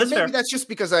 Again, maybe that's just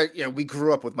because we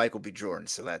grew up with Michael B. Jordan,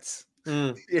 so that's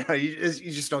you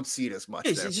just don't see it as much.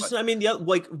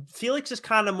 Like Felix is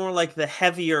kind of more like the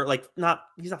heavier, like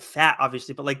he's not fat,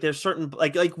 obviously, but like there's certain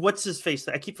like what's his face?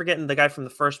 I keep forgetting the guy from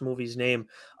the first movie's name,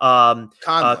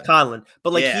 Conlon.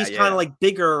 But like he's kind of like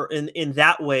bigger in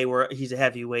that way where he's a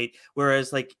heavyweight,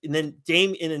 whereas like and then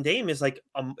Dame is like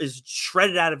is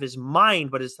shredded out of his mind,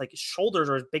 but his like his shoulders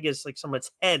are as big as like someone's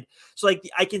head. So like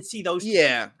I can see those.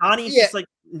 Yeah, Donnie's just like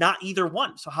not either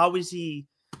one. So how is he?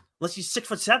 unless he's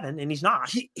 6'7", and he's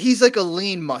not. He's like a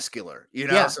lean muscular, you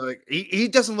know. Yeah. So like he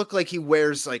doesn't look like he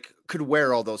could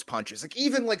wear all those punches. Like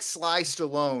even like Sly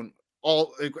Stallone,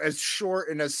 all like, as short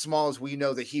and as small as we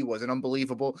know that he was, and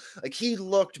unbelievable. Like he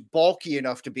looked bulky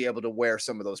enough to be able to wear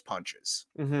some of those punches.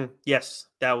 Yes,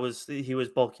 he was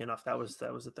bulky enough. That was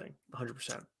the thing,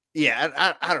 100%.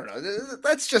 Yeah, I don't know.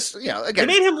 That's just, you know, again,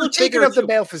 they made him look taking bigger up the too.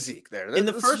 male physique there. In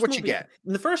the This first is what movie, you get.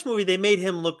 In the first movie, they made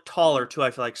him look taller too.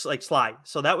 I feel like Sly.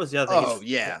 So that was the other thing. Oh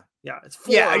yeah. Yeah, it's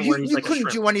you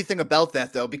couldn't do anything about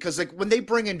that though, because like when they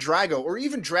bring in Drago or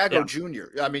even Drago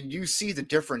Jr., I mean, you see the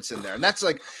difference in there, and that's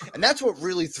what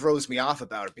really throws me off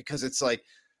about it, because it's like,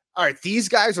 all right, these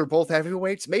guys are both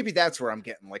heavyweights. Maybe that's where I'm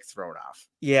getting like thrown off.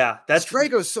 Yeah, that's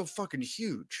Drago's so fucking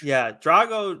huge. Yeah,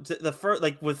 Drago, the first,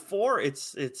 like with 4,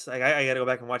 it's like I got to go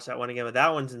back and watch that one again, but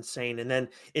that one's insane. And then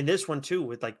in this one too,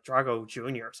 with like Drago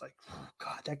Jr., it's like, oh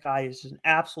God, that guy is just an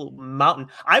absolute mountain.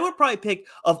 I would probably pick,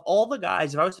 of all the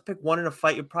guys, if I was to pick one in a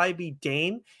fight, it'd probably be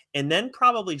Dane, and then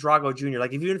probably Drago Jr.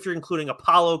 Like even if you're including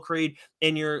Apollo Creed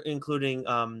and you're including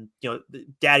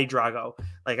Daddy Drago,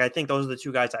 like I think those are the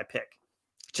two guys I pick.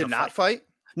 To not fight?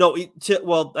 No,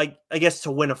 I guess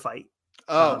to win a fight.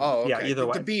 Okay. Yeah, either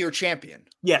way. To be your champion.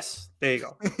 Yes, there you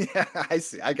go. Yeah, I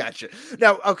see. I got you.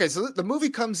 Now, okay, so the movie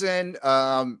comes in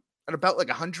at about like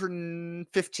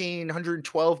 115,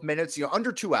 112 minutes, you know,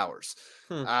 under 2 hours.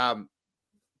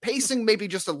 Pacing maybe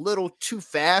just a little too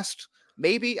fast.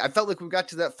 Maybe. I felt like we got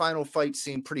to that final fight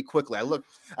scene pretty quickly.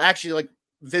 I actually like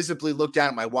visibly looked down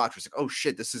at my watch. I was like, oh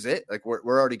shit, this is it? Like we're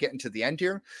already getting to the end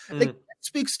here. I think that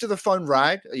speaks to the fun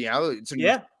ride. You know,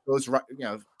 those, you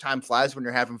know, time flies when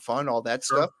you're having fun, all that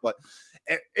stuff. But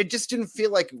it just didn't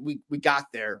feel like we got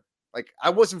there. Like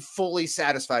I wasn't fully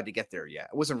satisfied to get there yet.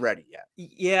 I wasn't ready yet.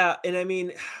 Yeah, and I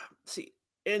mean, see,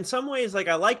 in some ways, like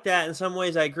I like that. In some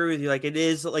ways, I agree with you. Like it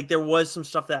is like there was some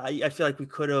stuff that I feel like we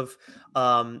could have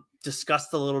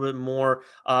discussed a little bit more.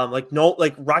 Like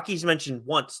Rocky's mentioned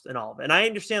once and all of it. And I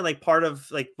understand like part of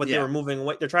like what they were moving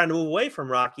away. They're trying to move away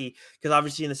from Rocky because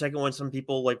obviously in the second one, some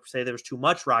people like say there was too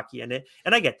much Rocky in it.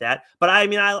 And I get that. But I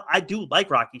mean, I do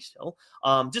like Rocky still.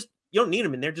 Just you don't need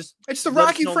him in there. Just it's the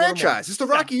Rocky franchise. It's the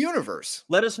Rocky universe.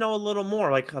 Let us know a little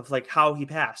more of how he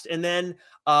passed. And then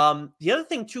the other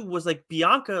thing too was like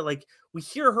Bianca, like we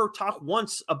hear her talk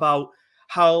once about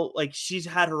how like she's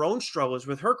had her own struggles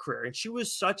with her career, and she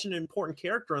was such an important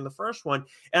character in the first one.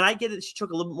 And I get it, she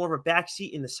took a little bit more of a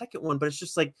backseat in the second one, but it's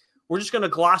just like we're just going to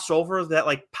gloss over that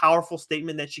like powerful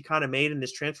statement that she kind of made and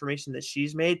this transformation that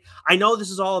she's made. I know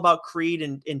this is all about Creed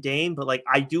and Dane, but like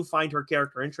I do find her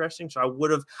character interesting. So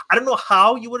I don't know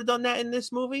how you would have done that in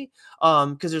this movie,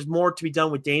 because there's more to be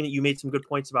done with Dane that you made some good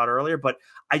points about earlier, but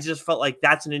I just felt like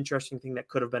that's an interesting thing that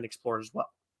could have been explored as well.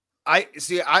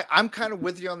 I'm kind of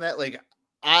with you on that. Like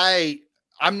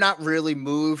I'm not really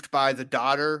moved by the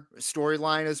daughter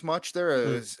storyline as much. They're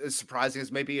as surprising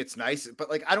as maybe it's nice, but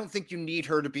like I don't think you need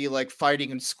her to be like fighting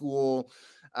in school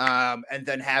and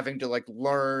then having to like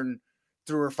learn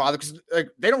through her father, because like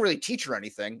they don't really teach her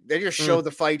anything. They just show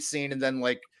the fight scene, and then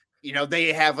like, you know,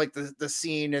 they have like the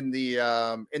scene in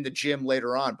the gym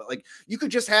later on. But like you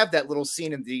could just have that little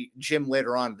scene in the gym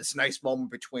later on, this nice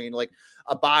moment between like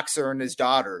a boxer and his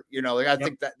daughter, you know, like I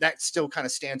think that still kind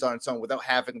of stands on its own without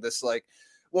having this like,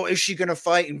 well, is she going to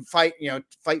fight, you know,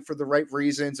 fight for the right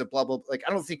reasons and blah, blah, blah. Like,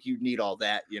 I don't think you need all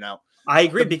that, you know? I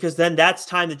agree, because then that's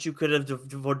time that you could have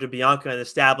devoted to Bianca and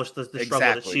established the struggle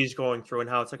that she's going through and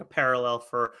how it's like a parallel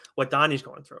for what Donnie's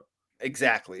going through.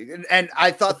 Exactly. And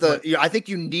I thought I think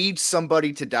you need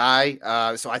somebody to die.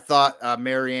 So I thought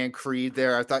Marianne Creed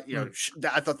there, I thought, you know,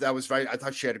 I thought that was right. I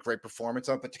thought she had a great performance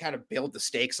on it, but to kind of build the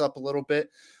stakes up a little bit.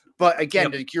 But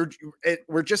again, like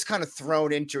we're just kind of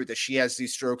thrown into it that she has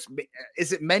these strokes.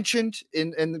 Is it mentioned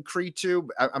in the Creed 2?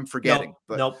 I'm forgetting.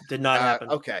 Nope, did not happen.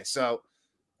 Okay, so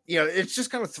you know, it's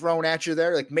just kind of thrown at you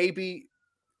there. Like maybe,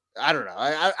 I don't know.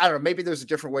 I don't know. Maybe there's a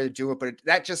different way to do it, but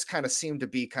that just kind of seemed to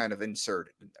be kind of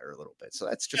inserted in there a little bit. So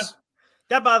that's just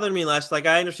that bothered me less. Like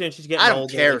I understand she's getting. I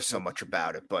don't care so much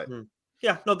about it, but.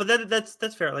 Yeah, no, but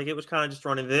that's fair. Like it was kind of just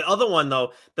thrown in. The other one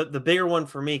though, the bigger one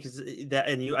for me, because that,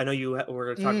 and I know you were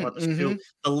going to talk about this too,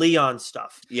 the Leon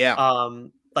stuff. Yeah.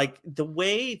 Like the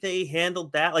way they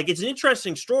handled that, like it's an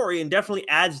interesting story and definitely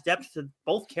adds depth to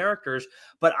both characters.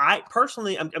 But I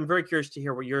personally, I'm very curious to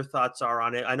hear what your thoughts are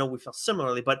on it. I know we feel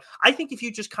similarly, but I think if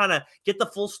you just kind of get the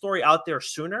full story out there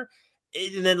sooner,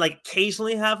 and then like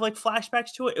occasionally have like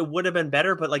flashbacks to it, it would have been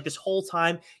better. But like this whole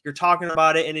time you're talking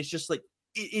about it, and it's just like.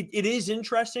 It is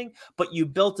interesting, but you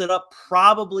built it up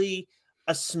probably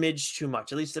a smidge too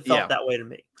much. At least it felt that way to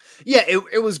me. Yeah,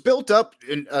 it was built up,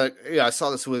 and I saw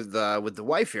this with the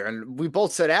wife here, and we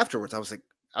both said afterwards. I was like,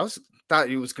 thought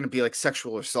it was going to be like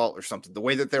sexual assault or something. The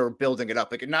way that they were building it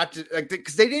up, like not just, like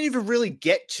because they didn't even really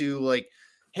get to like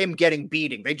him getting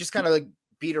beating. They just kind of like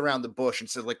beat around the bush and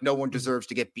said like no one deserves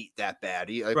to get beat that bad.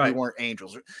 We weren't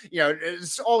angels.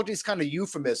 It's all these kind of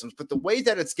euphemisms. But the way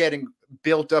that it's getting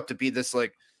built up to be this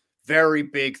like very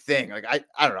big thing, like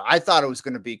I don't know. I thought it was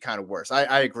going to be kind of worse.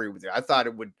 I agree with you. I thought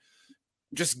it would.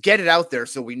 Just get it out there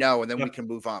so we know, and then we can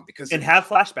move on. Because have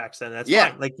flashbacks. Then that's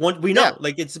fine. Like we know,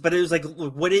 like but it was like,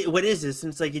 what is this?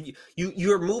 And it's like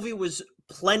your movie was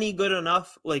plenty good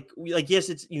enough. Like yes,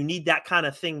 you need that kind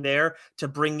of thing there to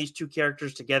bring these two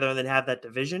characters together and then have that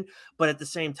division. But at the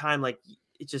same time, like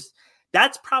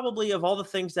that's probably of all the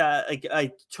things that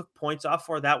I took points off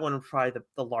for. That one was probably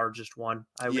the largest one.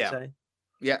 I would say.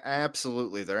 Yeah,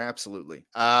 absolutely. They're absolutely.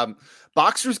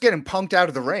 Boxers getting punked out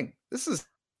of the ring.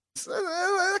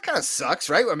 That kind of sucks,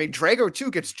 right? I mean, Drago too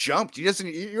gets jumped. He doesn't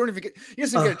get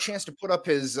a chance to put up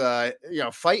his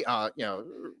fight,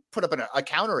 put up a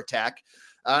counter attack,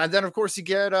 and then of course you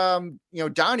get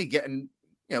Donnie getting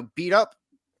beat up,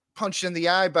 punched in the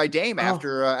eye by Dame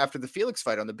after the Felix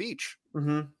fight on the beach.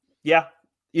 Mm-hmm. Yeah,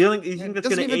 you think that's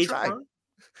going to age?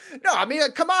 No, I mean,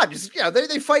 come on, just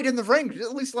they fight in the ring.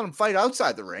 At least let them fight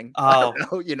outside the ring. Oh,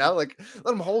 like let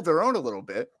them hold their own a little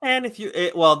bit. And if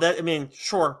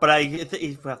sure, but I guess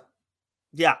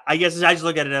I just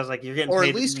look at it as like you're getting, or paid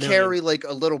at least carry like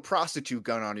a little prostitute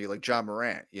gun on you, like John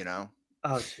Morant.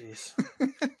 Oh, jeez.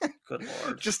 Good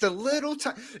Lord. Just a little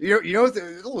tiny.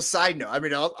 The little side note. I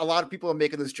mean, a lot of people are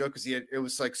making this joke because it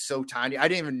was like so tiny. I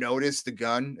didn't even notice the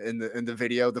gun in the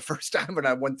video the first time when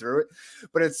I went through it.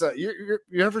 But it's you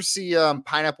ever see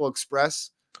Pineapple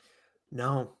Express?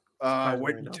 No.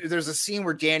 There's a scene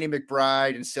where Danny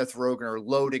McBride and Seth Rogen are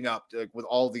loading up with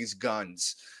all these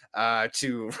guns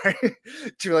to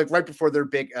right before their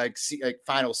big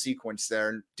final sequence there,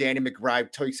 and Danny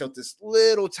McBride takes out this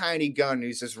little tiny gun.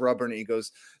 He's just rubbering it. He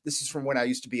goes, "This is from when I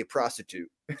used to be a prostitute."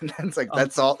 And it's like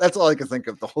that's all I could think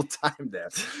of the whole time there.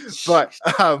 But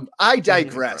I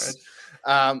digress.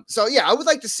 So yeah, I would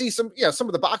like to see some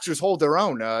of the boxers hold their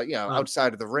own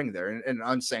outside of the ring there in an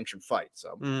unsanctioned fight.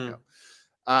 So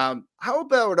how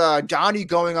about Donnie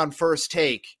going on First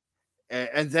Take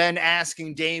and then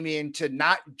asking Damian to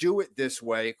not do it this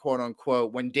way, quote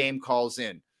unquote, when Dame calls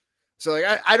in? So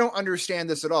like I don't understand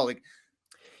this at all. Like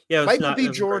Michael B.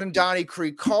 Jordan, Donnie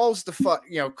Creed calls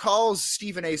calls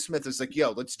Stephen A. Smith, is like,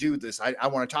 "Yo, let's do this. I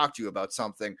want to talk to you about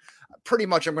something." Pretty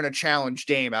much, I'm going to challenge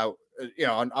Dame out,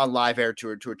 on live air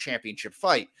to a championship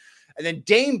fight. And then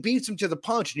Dame beats him to the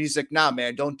punch, and he's like, "Nah,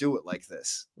 man, don't do it like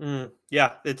this."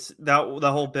 Yeah, it's that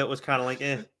the whole bit was kind of like,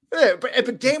 eh. Yeah,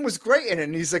 but Dame was great in it,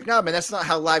 and he's like, "No, man, that's not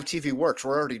how live TV works.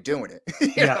 We're already doing it."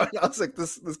 I was like,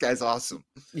 "This guy's awesome."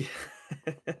 Yeah,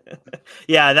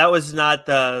 yeah, that was not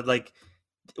the like.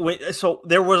 So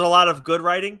there was a lot of good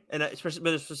writing, and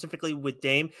specifically with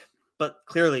Dame, but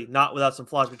clearly not without some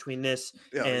flaws between this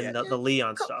and the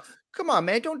Leon stuff. Come on,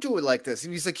 man, don't do it like this.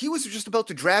 And he's like, he was just about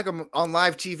to drag him on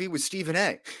live TV with Stephen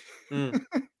A.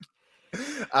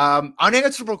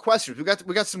 Unanswerable questions.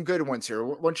 We got some good ones here.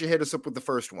 Why don't you hit us up with the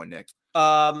first one, Nick?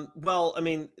 Well, I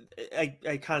mean,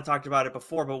 I kind of talked about it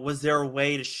before, but was there a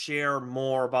way to share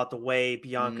more about the way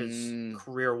Bianca's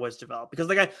career was developed? Because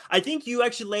like I think you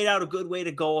actually laid out a good way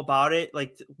to go about it,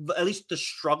 like at least the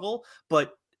struggle,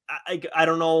 but I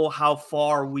don't know how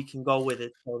far we can go with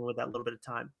it with that little bit of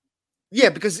time. Yeah,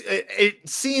 because it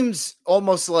seems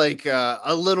almost like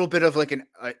a little bit of like an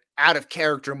out of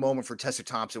character moment for Tessa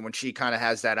Thompson when she kind of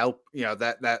has that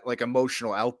that like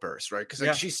emotional outburst, right?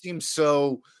 Because she seems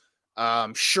so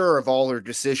sure of all her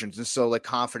decisions and so like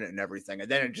confident in everything,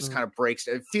 and then it just kind of breaks.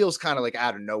 It feels kind of like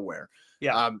out of nowhere.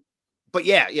 Yeah. But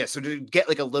yeah. So to get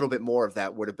like a little bit more of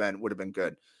that would have been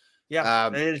good. Yeah,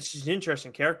 and it's just an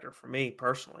interesting character for me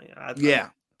personally.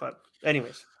 But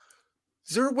anyways.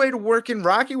 Is there a way to work in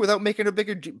Rocky without making a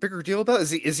bigger deal about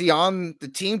it? Is he on the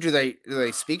team? Do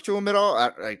they speak to him at all?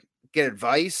 Like get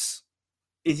advice?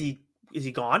 Is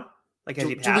he gone? Like has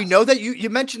he passed? Do we know that you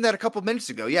mentioned that a couple minutes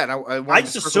ago? Yeah, and I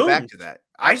just assumed back to that.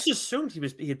 I just assumed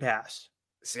he had passed.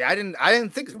 See, I didn't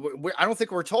think. I don't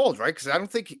think we're told, right? Because I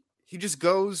don't think he just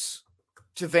goes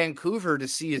to Vancouver to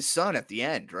see his son at the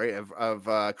end, right?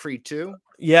 Of Creed 2.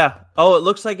 Yeah. Oh, it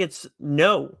looks like it's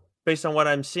no. Based on what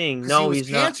I'm seeing, no, he's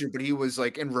cancer, but he was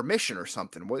like in remission or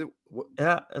something. What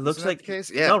yeah, it looks like the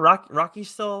case. Yeah, no, Rocky's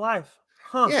still alive.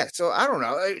 Huh. Yeah, so I don't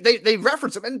know. They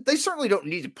reference him, and they certainly don't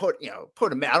need to put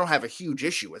him in. I don't have a huge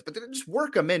issue with, but they just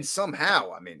work him in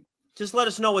somehow. I mean, just let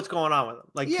us know what's going on with him.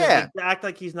 Like, act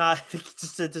like he's not.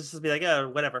 Just be like,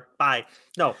 whatever, bye.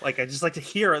 No, like I just like to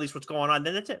hear at least what's going on.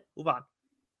 Then that's it. Move on.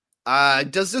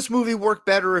 Does this movie work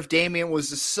better if Damien was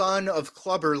the son of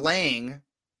Clubber Lang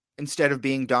instead of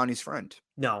being Donnie's friend?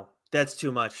 No, that's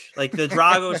too much. Like the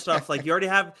Drago stuff, like you already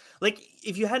have, like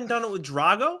if you hadn't done it with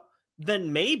Drago,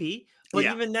 then maybe. But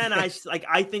even then, I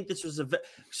think this was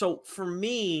so for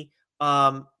me.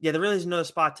 There really is no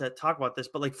spot to talk about this,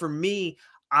 but like for me,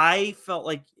 I felt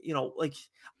like like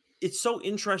it's so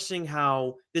interesting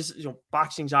how this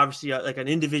boxing's obviously like an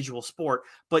individual sport,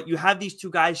 but you have these two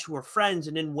guys who are friends,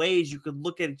 and in ways you could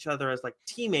look at each other as like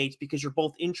teammates because you're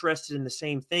both interested in the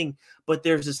same thing, but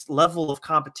there's this level of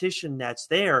competition that's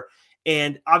there.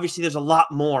 And obviously there's a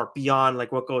lot more beyond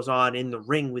like what goes on in the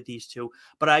ring with these two,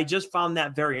 but I just found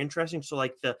that very interesting. So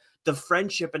like the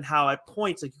friendship and how at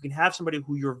points, like you can have somebody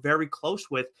who you're very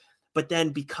close with, but then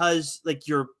because like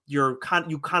you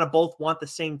kind of both want the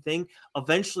same thing,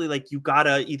 eventually like you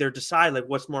gotta either decide like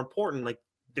what's more important, like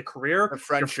the career, the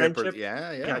friendship.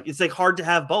 Yeah. It's like hard to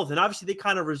have both, and obviously they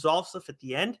kind of resolve stuff at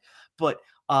the end. But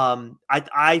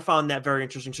I found that very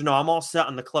interesting. So no, I'm all set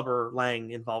on the Clubber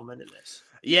Lang involvement in this.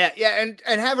 Yeah, and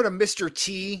having a Mr.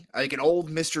 T, like an old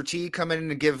Mr. T, come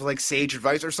in and give like sage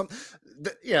advice or something.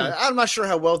 I'm not sure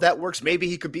how well that works. Maybe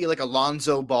he could be like a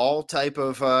Lonzo Ball type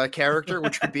of character,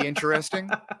 which could be interesting.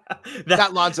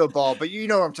 Not Lonzo Ball, but you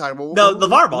know what I'm talking about. No,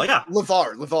 LeVar Ball, yeah.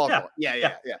 LeVar Ball.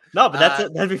 Yeah. No, but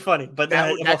that'd be funny. But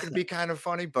that could be kind of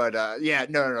funny. But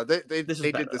no. They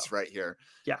did this right here.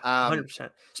 Yeah,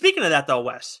 100%. Speaking of that, though,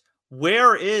 Wes,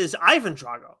 where is Ivan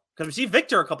Drago? Because we see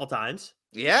Victor a couple times.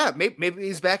 Yeah, maybe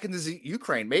he's back in the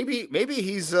Ukraine. Maybe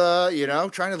he's trying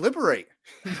to liberate.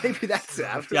 Maybe that's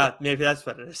after. Yeah, maybe that's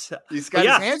what it is. He's got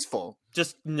his hands full.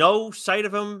 Just no sight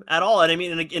of him at all. And I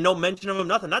mean, and no mention of him,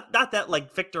 nothing. Not that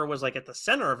like Victor was like at the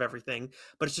center of everything,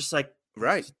 but it's just like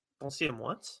don't see him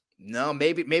once. No,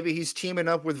 maybe he's teaming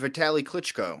up with Vitaly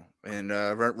Klitschko and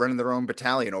running their own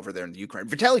battalion over there in the Ukraine.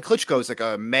 Vitaly Klitschko is like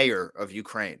a mayor of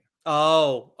Ukraine.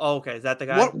 Oh, okay. Is that the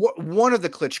guy? One of the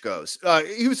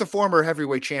Klitschkos. He was a former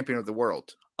heavyweight champion of the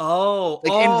world. Oh,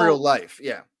 in real life,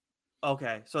 yeah.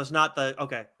 Okay, so it's not the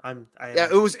okay.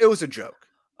 It was a joke.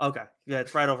 Okay, yeah,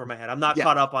 it's right over my head. I'm not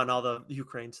caught up on all the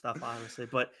Ukraine stuff, honestly.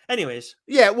 But anyways,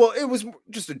 yeah. Well, it was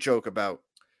just a joke about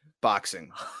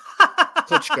boxing.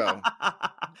 Klitschko.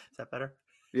 Is that better?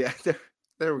 Yeah.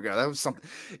 There we go. That was something,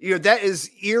 that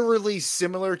is eerily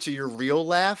similar to your real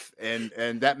laugh. And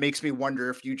that makes me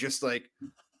wonder if you just like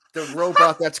the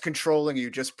robot that's controlling you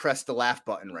just press the laugh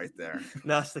button right there.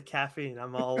 No, it's the caffeine.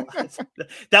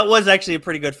 That was actually a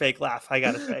pretty good fake laugh, I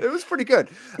got to say. It was pretty good.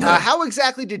 How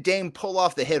exactly did Dame pull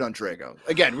off the hit on Drago?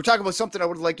 Again, we're talking about something I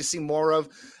would like to see more of.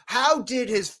 How did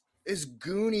his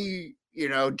goony,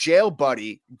 jail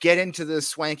buddy get into this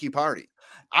swanky party?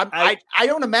 I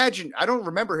don't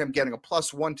remember him getting a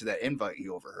 +1 to that invite he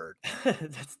overheard.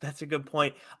 That's a good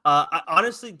point.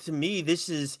 Honestly, to me, this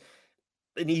is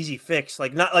an easy fix.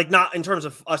 Not in terms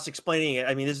of us explaining it.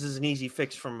 I mean, this is an easy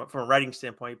fix from a writing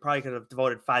standpoint. You probably could have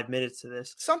devoted 5 minutes to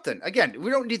this. Something. Again,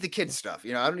 we don't need the kid stuff.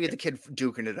 I don't need the kid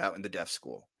duking it out in the deaf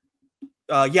school.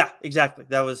 Yeah, exactly.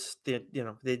 That was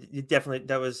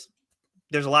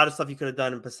there's a lot of stuff you could have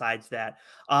done besides that.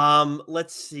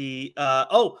 Let's see.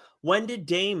 When did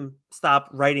Dame stop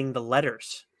writing the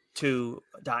letters to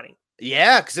Donnie?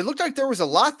 Yeah, because it looked like there was a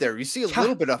lot there. You see a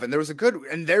little bit of it. And there was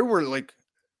there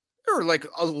were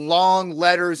long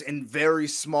letters in very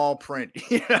small print.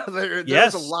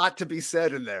 There's a lot to be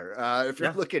said in there. If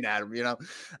you're looking at them,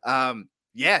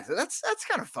 so that's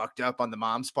kind of fucked up on the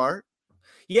mom's part.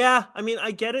 Yeah, I mean,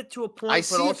 I get it to a point. I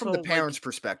see it from the parents'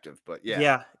 perspective, but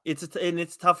yeah, it's a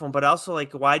tough one. But also,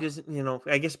 like, why does it?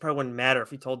 I guess it probably wouldn't matter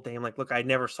if he told Dame, like, look, I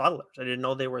never saw the letters. I didn't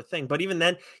know they were a thing. But even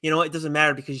then, it doesn't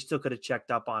matter because you still could have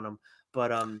checked up on them.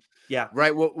 But yeah,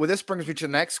 right. Well, this brings me to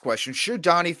the next question: should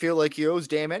Donnie feel like he owes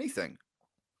Dame anything?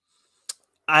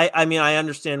 I mean, I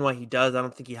understand why he does. I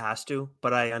don't think he has to,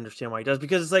 but I understand why he does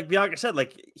because it's like Bianca said,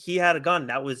 like he had a gun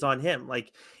that was on him.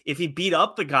 Like if he beat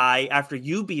up the guy after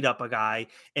you beat up a guy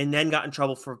and then got in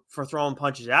trouble for throwing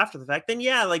punches after the fact, then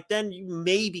then you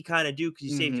maybe kind of do because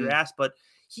you saved your ass. But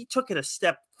he took it a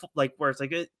step like where it's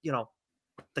like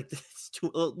like it's a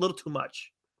little too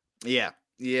much. Yeah.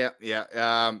 He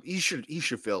should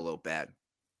feel a little bad.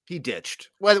 He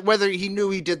ditched whether he knew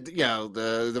he did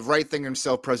the right thing in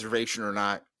self-preservation or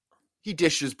not. He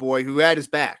ditched his boy who had his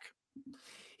back.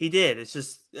 He did. It's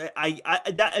just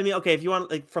I mean, okay, if you want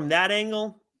like from that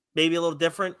angle, maybe a little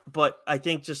different, but I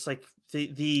think just like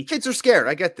the kids are scared.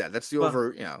 I get that. That's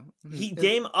the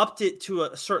Dame upped it to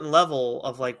a certain level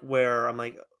of like where I'm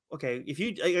like, okay, if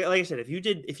you like I said, if you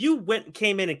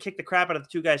came in and kicked the crap out of the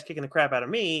two guys kicking the crap out of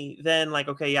me, then like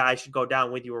okay, yeah, I should go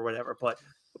down with you or whatever.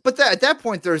 But at that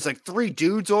point, there's like 3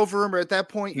 dudes over him at that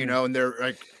point, and they're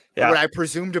like what I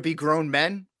presume to be grown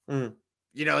men. Mm.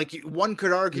 You know, like one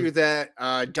could argue that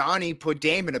Donnie put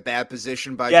Dame in a bad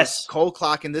position by just cold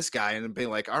clocking this guy and being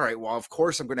like, all right, well, of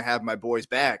course I'm going to have my boys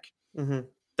back. Mm-hmm.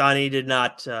 Donnie did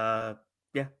not.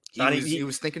 He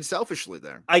was thinking selfishly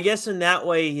there. I guess in that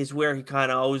way is where he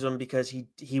kind of owes him, because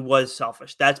he was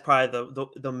selfish. That's probably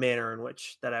the manner in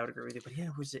which that I would agree with you. But yeah,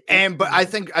 was it? But I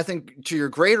think to your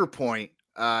greater point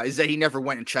is that he never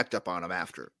went and checked up on him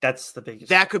after. That's the biggest.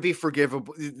 That could be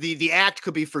forgivable. The act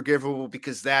could be forgivable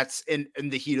because that's in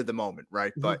the heat of the moment,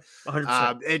 right? But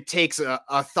 100%. It takes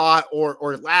a thought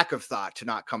or lack of thought to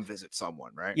not come visit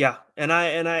someone, right? Yeah, and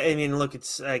I mean, look,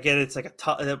 it's like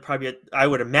I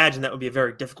would imagine that would be a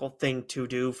very difficult thing to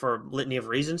do for a litany of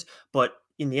reasons. But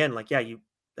in the end,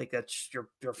 that's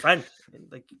your friend.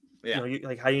 How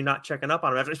are you not checking up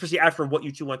on him, especially after what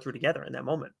you two went through together in that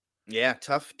moment? Yeah,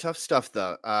 tough stuff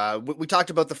though. We talked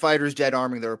about the fighters dead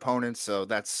arming their opponents, so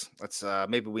let's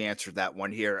maybe we answered that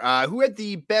one here. Who had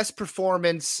the best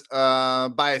performance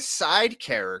by a side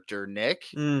character, Nick?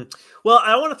 Well,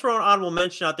 I want to throw an honorable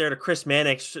mention out there to Chris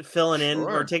Mannix filling in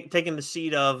or taking the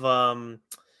seat of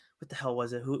what the hell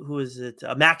was it? Who is it?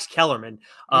 Max Kellerman.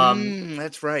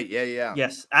 That's right. Yeah.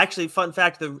 Yes, actually, fun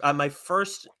fact: my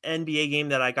first NBA game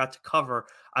that I got to cover,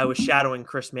 I was shadowing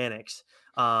Chris Mannix.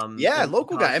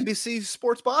 Local guy, NBC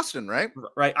Sports Boston, right?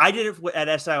 Right. I did it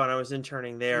at SI when I was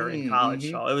interning there in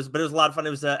college. So it was a lot of fun. It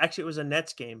was actually it was a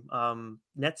Nets game,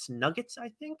 Nets Nuggets, I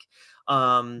think.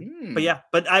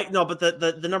 But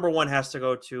the number one has to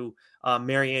go to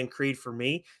Marianne Creed for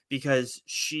me, because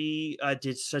she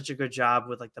did such a good job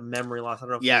with like the memory loss. I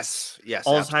don't know. Yes,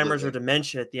 Alzheimer's or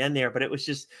dementia at the end there, but it was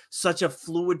just such a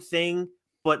fluid thing.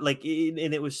 But and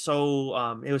it was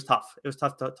so it was tough. It was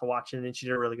tough to watch, and she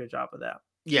did a really good job with that.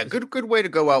 Yeah, good way to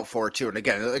go out for it too. And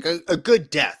again, like a good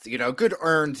death, good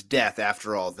earned death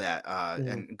after all that,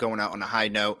 and going out on a high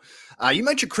note. You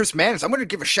mentioned Chris Mannix. I'm going to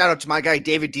give a shout out to my guy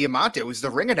David Diamante, who was the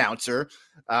ring announcer,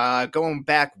 going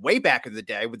way back in the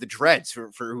day with the Dreads,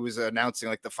 for who was announcing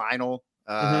like the final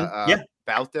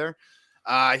bout there.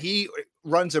 He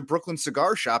runs a Brooklyn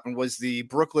cigar shop and was the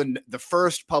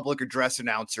first public address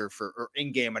announcer or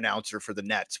in-game announcer for the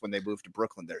Nets when they moved to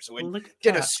Brooklyn there. So we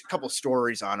did a couple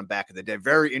stories on him back in the day.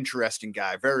 Very interesting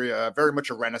guy. Very much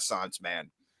a Renaissance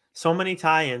man. So many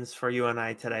tie-ins for you and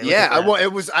I today.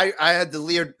 I had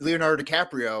the Leonardo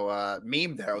DiCaprio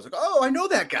meme there. I was like, oh, I know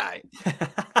that guy.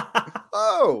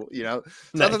 Nice.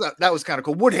 So that was kind of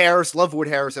cool. Wood Harris, love Wood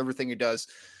Harris, everything he does.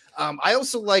 I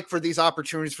also like, for these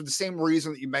opportunities, for the same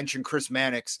reason that you mentioned Chris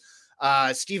Mannix,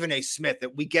 Stephen A. Smith,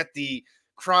 that we get the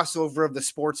crossover of the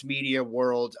sports media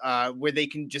world where they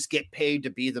can just get paid to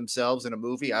be themselves in a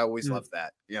movie. I always love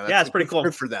that. It's pretty cool.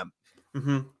 Good for them.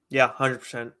 Mm-hmm. Yeah,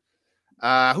 100%.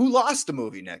 Who lost the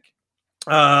movie, Nick?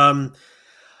 Well,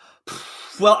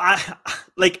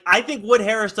 I think Wood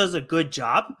Harris does a good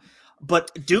job.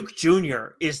 But Duke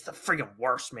Jr. is the friggin'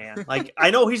 worst, man. Like, I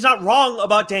know he's not wrong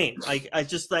about Dame. Like, I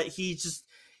just that he's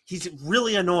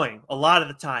really annoying a lot of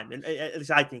the time, and at least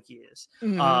I think he is.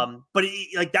 Mm-hmm. But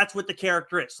that's what the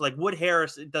character is. So, like, Wood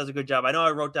Harris does a good job. I know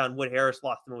I wrote down Wood Harris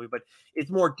lost the movie, but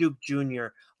it's more Duke Jr.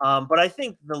 But I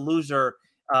think the loser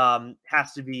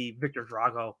has to be Victor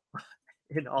Drago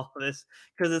in all of this,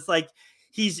 because it's like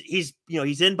he's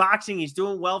in boxing, he's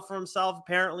doing well for himself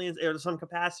apparently in some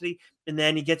capacity, and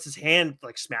then he gets his hand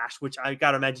like smashed, which I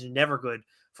gotta imagine never good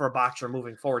for a boxer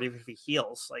moving forward, even if he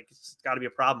heals. Like, it's got to be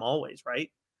a problem always,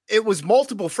 right? It was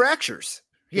multiple fractures.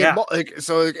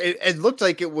 So it looked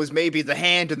like it was maybe the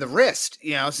hand and the wrist,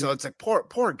 so it's like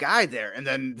poor guy there. And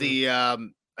then the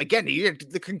again, he had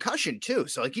the concussion too,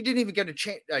 so like he didn't even get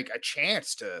a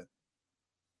chance to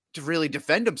really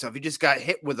defend himself. He just got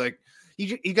hit with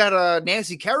he got a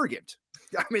Nancy Kerrigan.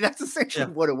 I mean, that's essentially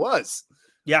what it was.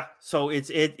 Yeah. So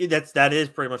that is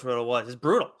pretty much what it was. It's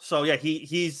brutal. So yeah,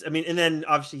 he's, I mean, and then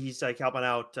obviously he's like helping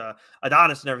out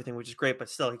Adonis and everything, which is great, but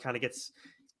still he kind of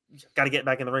got to get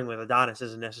back in the ring with Adonis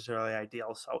isn't necessarily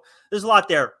ideal. So there's a lot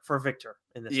there for Victor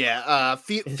in this. Yeah.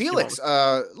 Felix,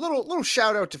 little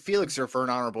shout out to Felix here for an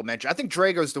honorable mention. I think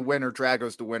Drago's the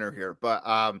winner here,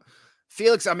 but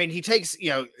Felix, I mean, he takes,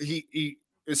 he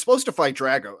is supposed to fight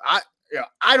Drago.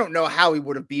 I don't know how he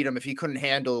would have beat him if he couldn't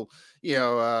handle,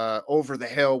 over the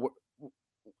hill.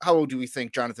 How old do we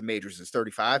think Jonathan Majors is?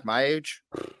 35, my age?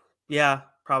 Yeah,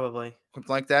 probably. Something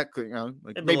like that.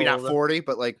 Maybe not 40,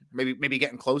 but like maybe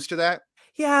getting close to that.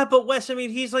 Yeah, but Wes, I mean,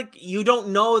 he's like, you don't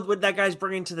know what that guy's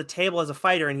bringing to the table as a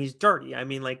fighter, and he's dirty. I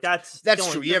mean, like that's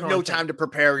true. You have no time to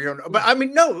prepare. You don't know. But I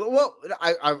mean, no. Well,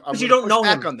 but you don't know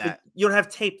him. On that. You don't have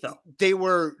tape though. They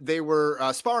were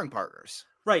sparring partners.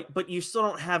 Right, but you still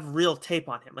don't have real tape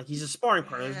on him. Like, he's a sparring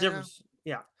partner. There's a difference.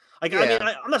 Yeah. Like, I mean,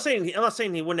 I'm not saying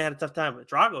he wouldn't have had a tough time with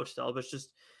Drago still, but it's just,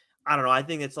 I don't know. I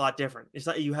think it's a lot different. It's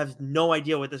not, you have no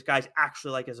idea what this guy's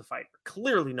actually like as a fighter.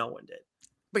 Clearly, no one did.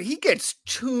 But he gets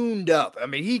tuned up. I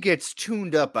mean, he gets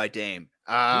tuned up by Dame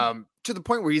to the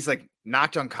point where he's like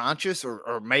knocked unconscious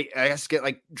or may, I guess, get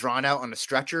like drawn out on a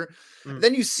stretcher.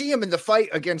 Then you see him in the fight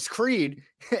against Creed,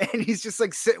 and he's just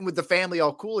like sitting with the family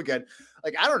all cool again.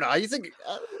 Like, I don't know. You think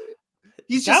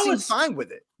he's just seemed fine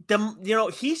with it?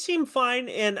 He seemed fine,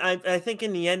 and I think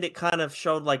in the end it kind of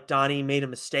showed like Donnie made a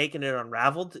mistake and it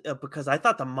unraveled because I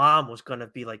thought the mom was going to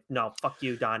be like, "No, fuck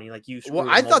you, Donnie." Like you. Well,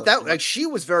 I thought that like she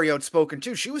was very outspoken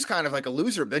too. She was kind of like a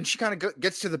loser, but then she kind of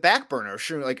gets to the back burner.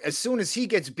 She like as soon as he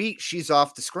gets beat, she's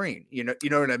off the screen. You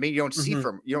know what I mean? You don't see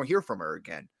you don't hear from her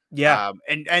again. Yeah.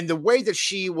 And the way that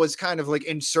she was kind of like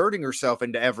inserting herself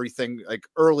into everything like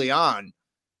early on,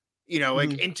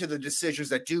 like into the decisions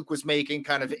that Duke was making,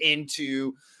 kind of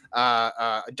into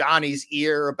Donnie's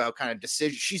ear about kind of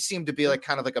decisions. She seemed to be like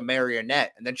kind of like a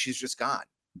marionette, and then she's just gone.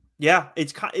 Yeah,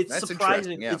 it's That's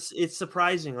surprising. Yeah. It's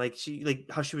surprising, like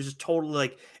how she was just totally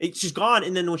like she's gone,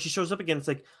 and then when she shows up again, it's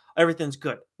like everything's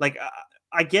good. Like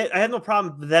I have no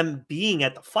problem with them being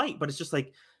at the fight, but it's just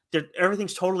like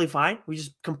everything's totally fine. We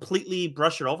just completely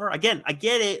brush it over. Again, I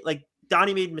get it. Like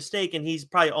Donnie made a mistake, and he's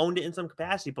probably owned it in some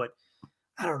capacity, but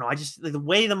I don't know. I just like the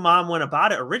way the mom went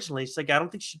about it originally. It's like I don't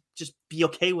think she'd just be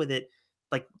okay with it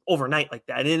like overnight like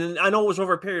that. And I know it was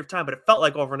over a period of time, but it felt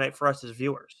like overnight for us as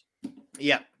viewers.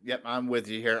 Yep, I'm with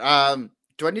you here.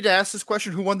 Do I need to ask this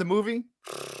question? Who won the movie?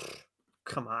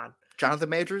 Come on, Jonathan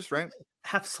Majors, right? Yeah.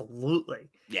 Absolutely.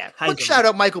 Quick shout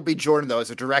out Michael B. Jordan though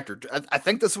as a director. I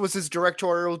think this was his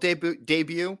directorial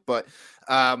debut, but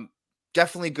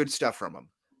definitely good stuff from him.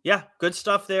 Yeah, good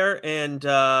stuff there, and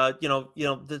the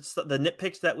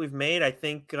nitpicks that we've made, I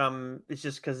think it's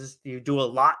just because you do a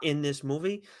lot in this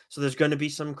movie, so there's going to be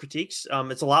some critiques.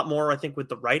 It's a lot more, I think, with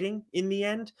the writing in the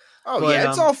end. Yeah,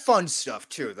 it's all fun stuff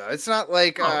too, though. It's not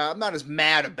like I'm not as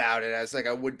mad about it as like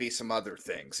I would be some other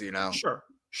things,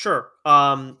 Sure.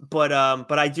 But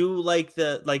I do like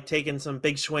taking some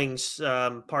big swings,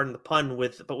 pardon the pun,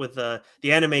 with the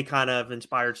anime kind of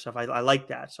inspired stuff. I like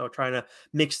that. So trying to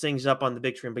mix things up on the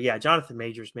big screen. But yeah, Jonathan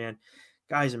Majors, man,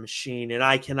 guy's a machine, and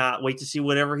I cannot wait to see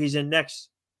whatever he's in next.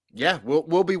 Yeah,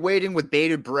 we'll be waiting with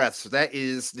bated breath. So that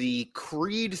is the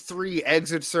Creed 3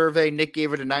 exit survey. Nick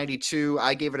gave it a 92.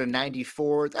 I gave it a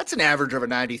 94. That's an average of a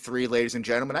 93, ladies and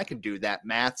gentlemen. I can do that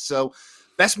math. So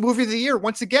best movie of the year,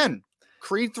 once again,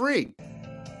 Creed 3.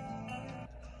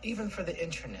 Even for the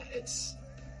internet, it's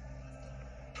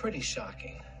pretty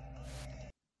shocking.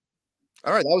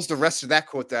 All right, that was the rest of that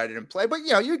quote that I didn't play, but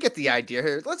you get the idea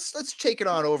here. Let's take it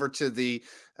on over to the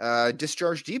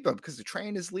Discharge Depot because the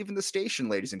train is leaving the station,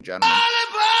 ladies and gentlemen.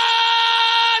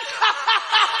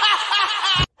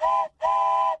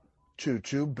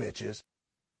 Choo-choo, bitches.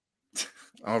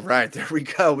 All right, there we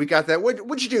go. We got that.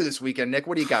 What'd you do this weekend, Nick?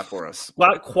 What do you got for us?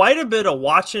 Well, quite a bit of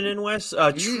watching in Wes.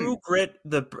 True Grit,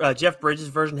 the Jeff Bridges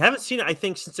version. Haven't seen it, I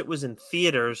think, since it was in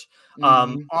theaters.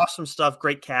 Awesome stuff.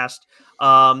 Great cast.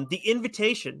 The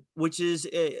Invitation, which is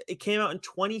it came out in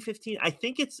 2015. I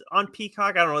think it's on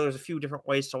Peacock. I don't know. There's a few different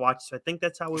ways to watch it, so I think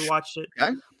that's how we watched it.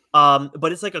 Okay.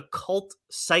 But it's like a cult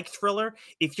psych thriller.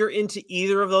 If you're into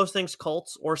either of those things,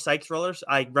 cults or psych thrillers,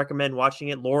 I recommend watching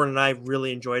it. Lauren and I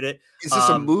really enjoyed it. Is this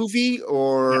a movie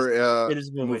or yes, it is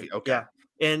a movie? Okay. Yeah.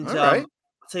 And all right.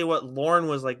 I'll tell you what, Lauren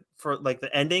was like for like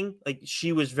the ending, like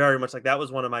she was very much like that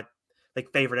was one of my like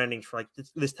favorite endings for like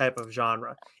this type of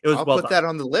genre. It was I'll well put done. that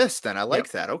on the list then. I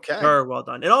like that. Okay. Very well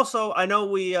done. And also, I know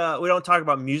we don't talk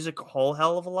about music a whole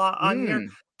hell of a lot on here.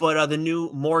 But the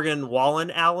new Morgan Wallen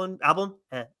album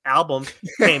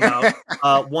came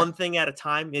out. One Thing at a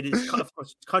Time. It is, of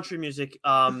course, country music.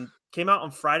 Came out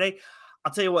on Friday.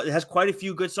 I'll tell you what, it has quite a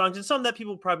few good songs and some that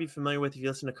people probably be familiar with if you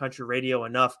listen to country radio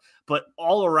enough. But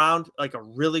all around, like a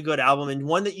really good album and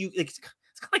one that it's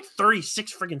got like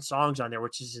 36 freaking songs on there,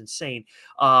 which is insane.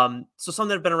 So some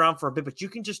that have been around for a bit, but you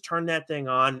can just turn that thing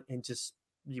on and just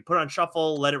you put it on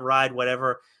shuffle, let it ride,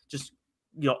 whatever. Just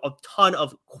a ton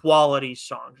of quality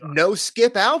songs. No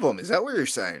skip album. Is that what you're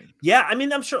saying? Yeah. I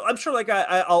mean, I'm sure like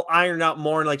I'll iron out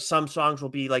more and like some songs will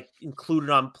be like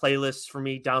included on playlists for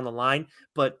me down the line.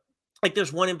 But like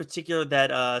there's one in particular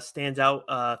that stands out,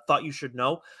 Thought You Should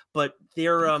Know, but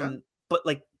they're,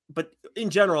 but in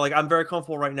general, like I'm very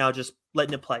comfortable right now, just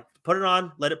letting it play, put it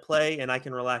on, let it play. And I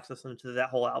can relax listening to that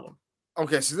whole album.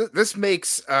 Okay. So this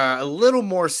makes a little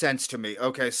more sense to me.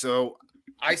 Okay. So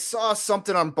I saw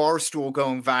something on Barstool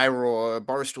going viral,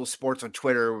 Barstool Sports on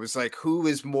Twitter. It was like, who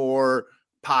is more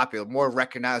popular, more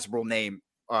recognizable name,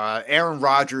 Aaron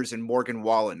Rodgers and Morgan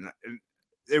Wallen?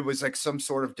 It was like some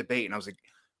sort of debate. And I was like,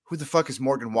 who the fuck is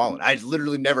Morgan Wallen? I'd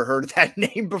literally never heard of that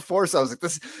name before. So I was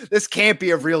like, this can't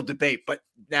be a real debate. But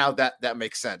now that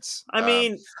makes sense. I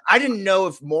mean, I didn't know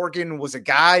if Morgan was a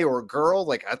guy or a girl.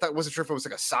 Like wasn't sure if it was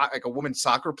like a women's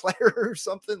soccer player or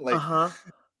something. Like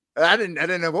I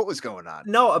didn't know what was going on.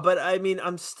 No, but I mean,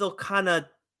 I'm still kind of,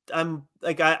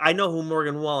 I know who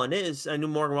Morgan Wallen is. I knew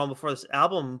Morgan Wallen before this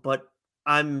album, but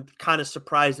I'm kind of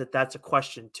surprised that that's a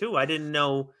question too. I didn't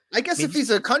know. I guess if he's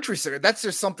a country singer, that's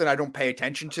just something I don't pay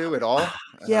attention to at all.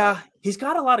 Yeah, he's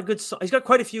got a lot of good songs. He's got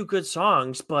quite a few good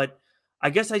songs, but I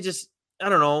guess I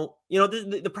don't know. You know,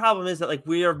 the problem is that like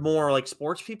we are more like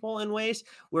sports people in ways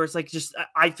where it's like just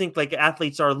I think like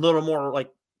athletes are a little more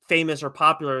like famous or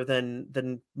popular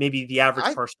than maybe the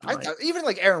average person. Even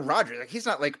like Aaron Rodgers, like he's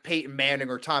not like Peyton Manning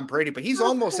or Tom Brady, but he's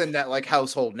almost in that like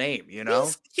household name, you know.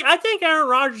 I think Aaron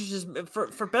Rodgers is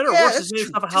for better or worse is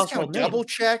himself a household name. Double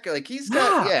check, like he's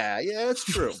got it's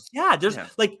true. Yeah, there's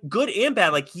like good and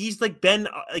bad. Like he's like been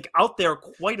like out there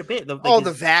quite a bit. The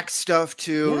vax stuff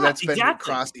too. Yeah, that's been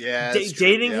across. Yeah,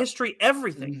 dating history,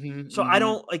 everything. So I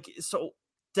don't like. So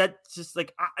that's just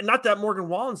like not that Morgan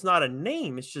Wallen's not a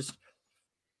name. It's just.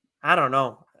 I don't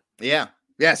know. Yeah.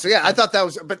 So I thought that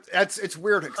was, but it's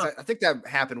weird because I think that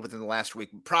happened within the last week,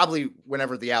 probably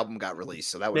whenever the album got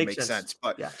released. So that would make sense.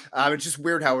 But it's just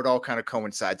weird how it all kind of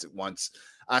coincides at once.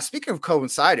 Speaking of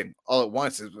coinciding all at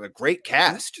once, is a great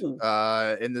cast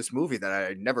in this movie that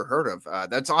I never heard of.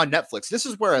 That's on Netflix. This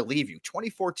Is Where I Leave You,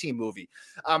 2014 movie.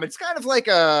 It's kind of like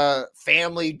a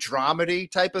family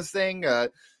dramedy type of thing.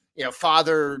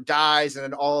 Father dies and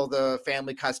then all the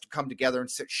family has to come together and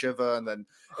sit Shiva. And then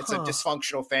it's a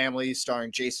dysfunctional family starring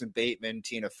Jason Bateman,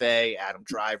 Tina Fey, Adam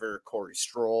Driver, Corey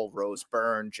Stroll, Rose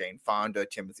Byrne, Jane Fonda,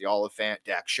 Timothy Olyphant,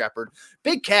 Dax Shepard.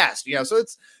 Big cast, so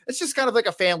it's just kind of like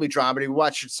a family dramedy. We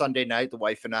watched it Sunday night, the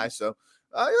wife and I. So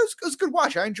it was a good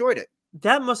watch. I enjoyed it.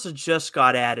 That must have just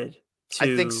got added.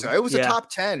 I think so. It was a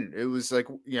top 10. It was like,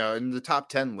 in the top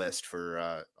 10 list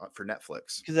for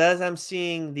Netflix. Because as I'm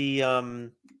seeing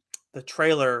the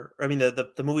trailer, I mean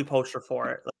the movie poster for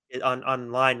it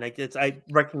online, like I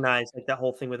recognize like that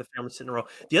whole thing with the family sitting in a row.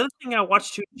 The other thing I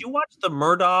watched too, did you watch the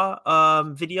Murdaugh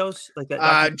videos like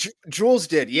that? Jules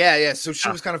did, yeah. So she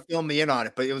was kind of filming me in on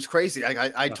it, but it was crazy.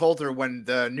 I told her when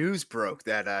the news broke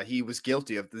that he was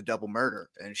guilty of the double murder,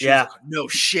 and she was like, no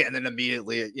shit, and then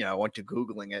immediately went to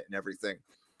Googling it and everything.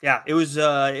 Yeah, it was.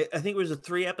 I think it was a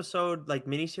 3-episode like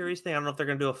miniseries thing. I don't know if they're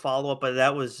going to do a follow up, but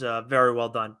that was very well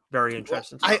done. Very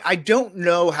interesting. Well, I don't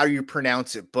know how you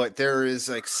pronounce it, but there is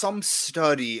like some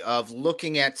study of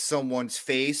looking at someone's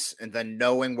face and then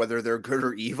knowing whether they're good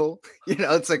or evil.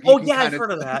 It's like I've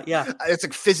heard of that. Yeah, it's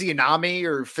like physiognomy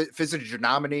or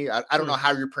physiognomy. I don't know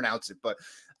how you pronounce it, but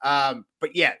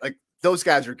yeah, like those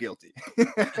guys are guilty.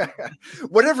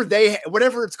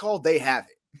 whatever it's called, they have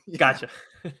it. Gotcha.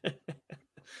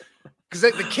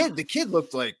 Because the kid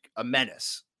looked like a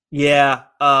menace. Yeah,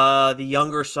 the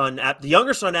younger son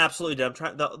absolutely did. I'm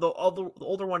trying the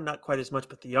older one not quite as much,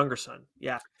 but the younger son,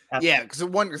 yeah, absolutely. Yeah. Because the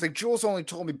one, like Jules only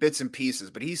told me bits and pieces,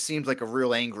 but he seemed like a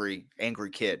real angry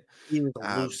kid. He was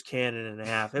a loose cannon and a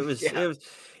half.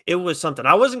 It was something.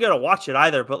 I wasn't gonna watch it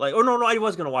either, but like, no, I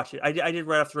was gonna watch it. I did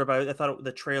right off the rip. I thought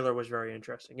the trailer was very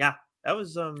interesting. Yeah, that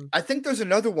was. I think there's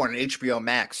another one on HBO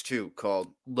Max too called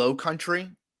Low Country.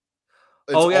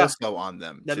 It's also on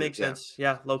them. That makes sense.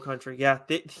 Yeah, Low Country. Yeah.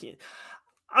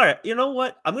 All right. You know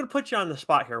what? I'm going to put you on the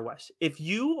spot here, Wes. If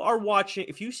you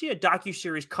see a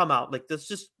docuseries come out, like let's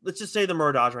just say the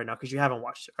Murdaughs right now, because you haven't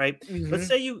watched it, right? Mm-hmm. Let's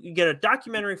say you get a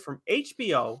documentary from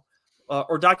HBO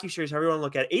or docuseries, however you want to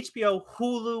look at it, HBO,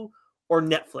 Hulu, or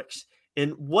Netflix.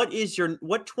 And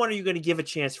which one are you going to give a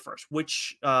chance first?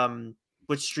 Which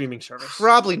streaming service?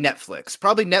 Probably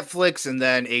Netflix and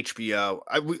then HBO.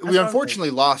 We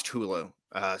unfortunately lost Hulu.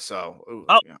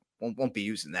 Won't be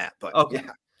using that, but okay.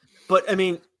 Yeah. But I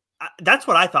mean, that's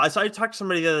what I thought. So I talked to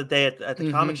somebody the other day at the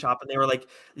comic shop, and they were like,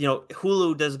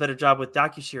 Hulu does a better job with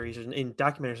docuseries and in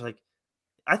documentaries. Like,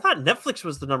 I thought Netflix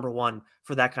was the number one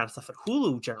for that kind of stuff, and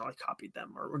Hulu generally copied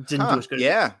them or didn't do as good.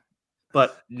 Yeah.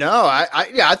 But no,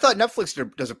 I thought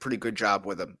Netflix does a pretty good job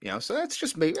with them, so that's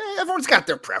just me. Everyone's got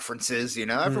their preferences,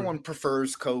 everyone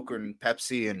prefers Coke and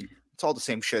Pepsi, and it's all the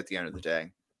same shit at the end of the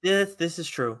day. This is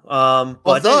true.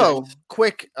 Although,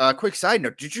 quick side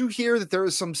note, did you hear that there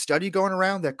is some study going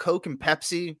around that Coke and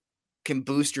Pepsi can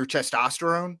boost your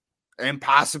testosterone and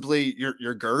possibly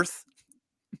your girth?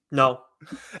 No,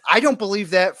 I don't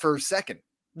believe that for a second.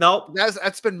 No,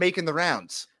 that's been making the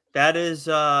rounds. That is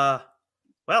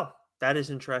that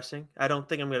is interesting. I don't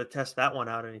think I'm going to test that one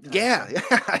out anytime. Yeah,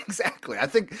 exactly. I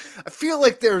feel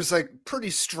like there's like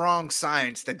pretty strong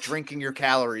science that drinking your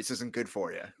calories isn't good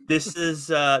for you. This is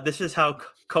how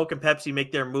Coke and Pepsi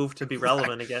make their move to be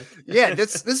relevant again. Yeah,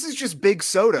 this is just big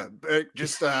soda.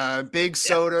 Just big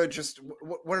soda. Just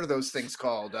what are those things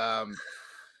called? I'm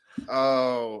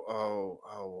gonna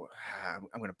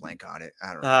blank on it.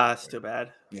 I don't know. It's too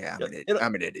bad. Yeah, You know-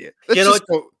 I'm an idiot. you know, Let's just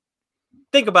go.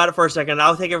 Think about it for a second.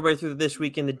 I'll take everybody through this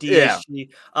week in the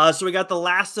DSG. So we got The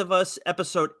Last of Us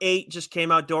episode 8 just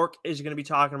came out. Dork is going to be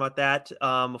talking about that.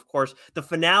 Of course, the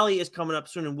finale is coming up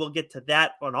soon, and we'll get to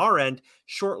that on our end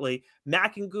shortly.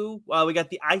 Mac and Goo, we got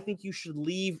the I Think You Should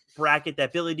Leave bracket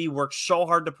that Billy D worked so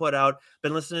hard to put out.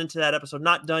 Been listening to that episode.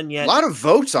 Not done yet. A lot of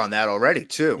votes on that already,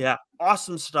 too. Yeah,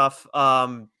 awesome stuff.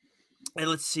 And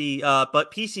let's see,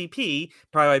 but PCP,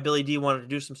 probably why Billy D wanted to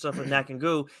do some stuff with Mac and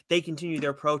Goo, they continue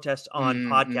their protest on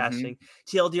podcasting.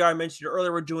 TLDR, I mentioned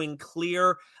earlier, we're doing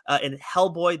Clear and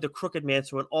Hellboy, The Crooked Man,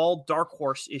 so an all Dark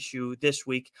Horse issue this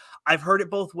week. I've heard it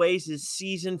both ways. Is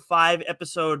season 5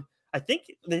 episode, I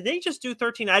think, did they just do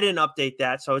 13? I didn't update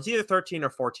that, so it's either 13 or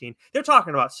 14. They're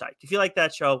talking about Psych. If you like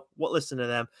that show, listen to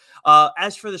them.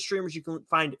 As for the streamers, you can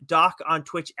find Doc on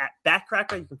Twitch at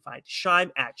Backcracker. You can find Shime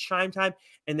at Shime Time.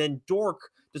 And then Dork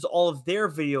does all of their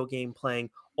video game playing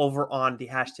over on the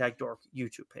 #Dork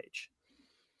YouTube page.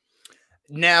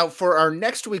 Now, for our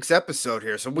next week's episode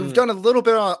here, so we've done a little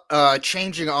bit of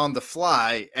changing on the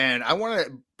fly, and I want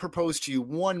to propose to you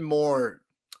one more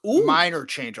minor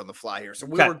change on the fly here. So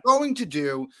we were going to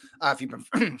do, if you've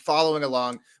been following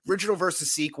along, original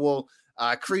versus sequel,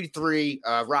 Creed 3,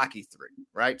 Rocky 3,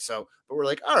 right? So, but we're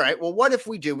like, all right, well, what if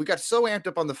we got so amped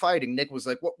up on the fighting. Nick was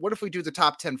like, what if we do the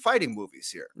top 10 fighting movies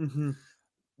here? Mm-hmm.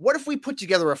 What if we put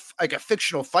together a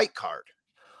fictional fight card?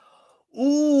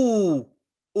 Ooh,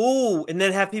 and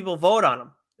then have people vote on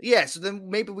them. Yeah, so then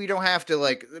maybe we don't have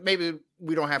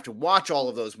to watch all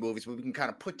of those movies, but we can kind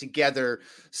of put together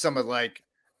some of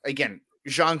again,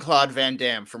 Jean-Claude Van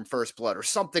Damme from First Blood or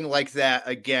something like that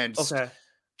against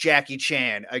Jackie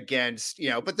Chan against,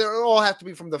 but they all have to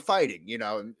be from the fighting,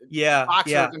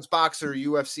 boxer against boxer,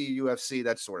 UFC,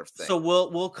 that sort of thing. So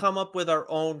we'll come up with our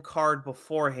own card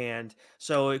beforehand.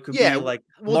 So it could be like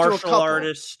martial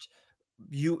artist,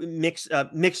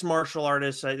 mixed martial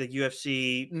artists, like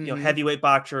UFC, heavyweight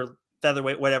boxer,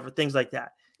 featherweight, whatever, things like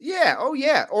that. Yeah. Oh,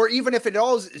 yeah. Or even if it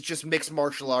all is just mixed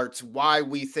martial arts, why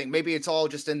we think maybe it's all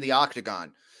just in the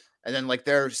octagon, and then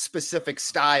their specific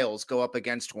styles go up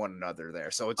against one another there.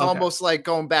 So it's almost like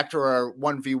going back to our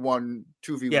 1v1,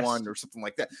 2v1 or something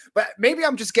like that. But maybe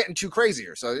I'm just getting too crazy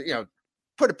here. So,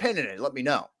 put a pin in it. Let me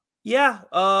know. Yeah.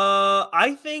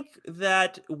 I think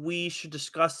that we should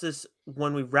discuss this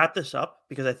when we wrap this up,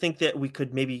 because I think that we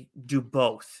could maybe do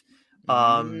both.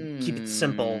 Keep it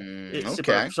simple.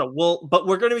 Okay. So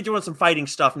we're going to be doing some fighting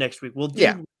stuff next week. We'll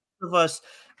do of us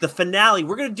the finale.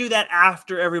 We're going to do that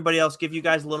after everybody else, give you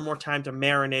guys a little more time to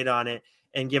marinate on it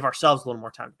and give ourselves a little more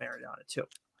time to marinate on it too.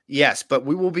 Yes, but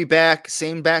we will be back,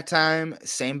 same bat time,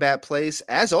 same bat place,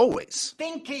 as always.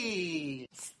 Stinky.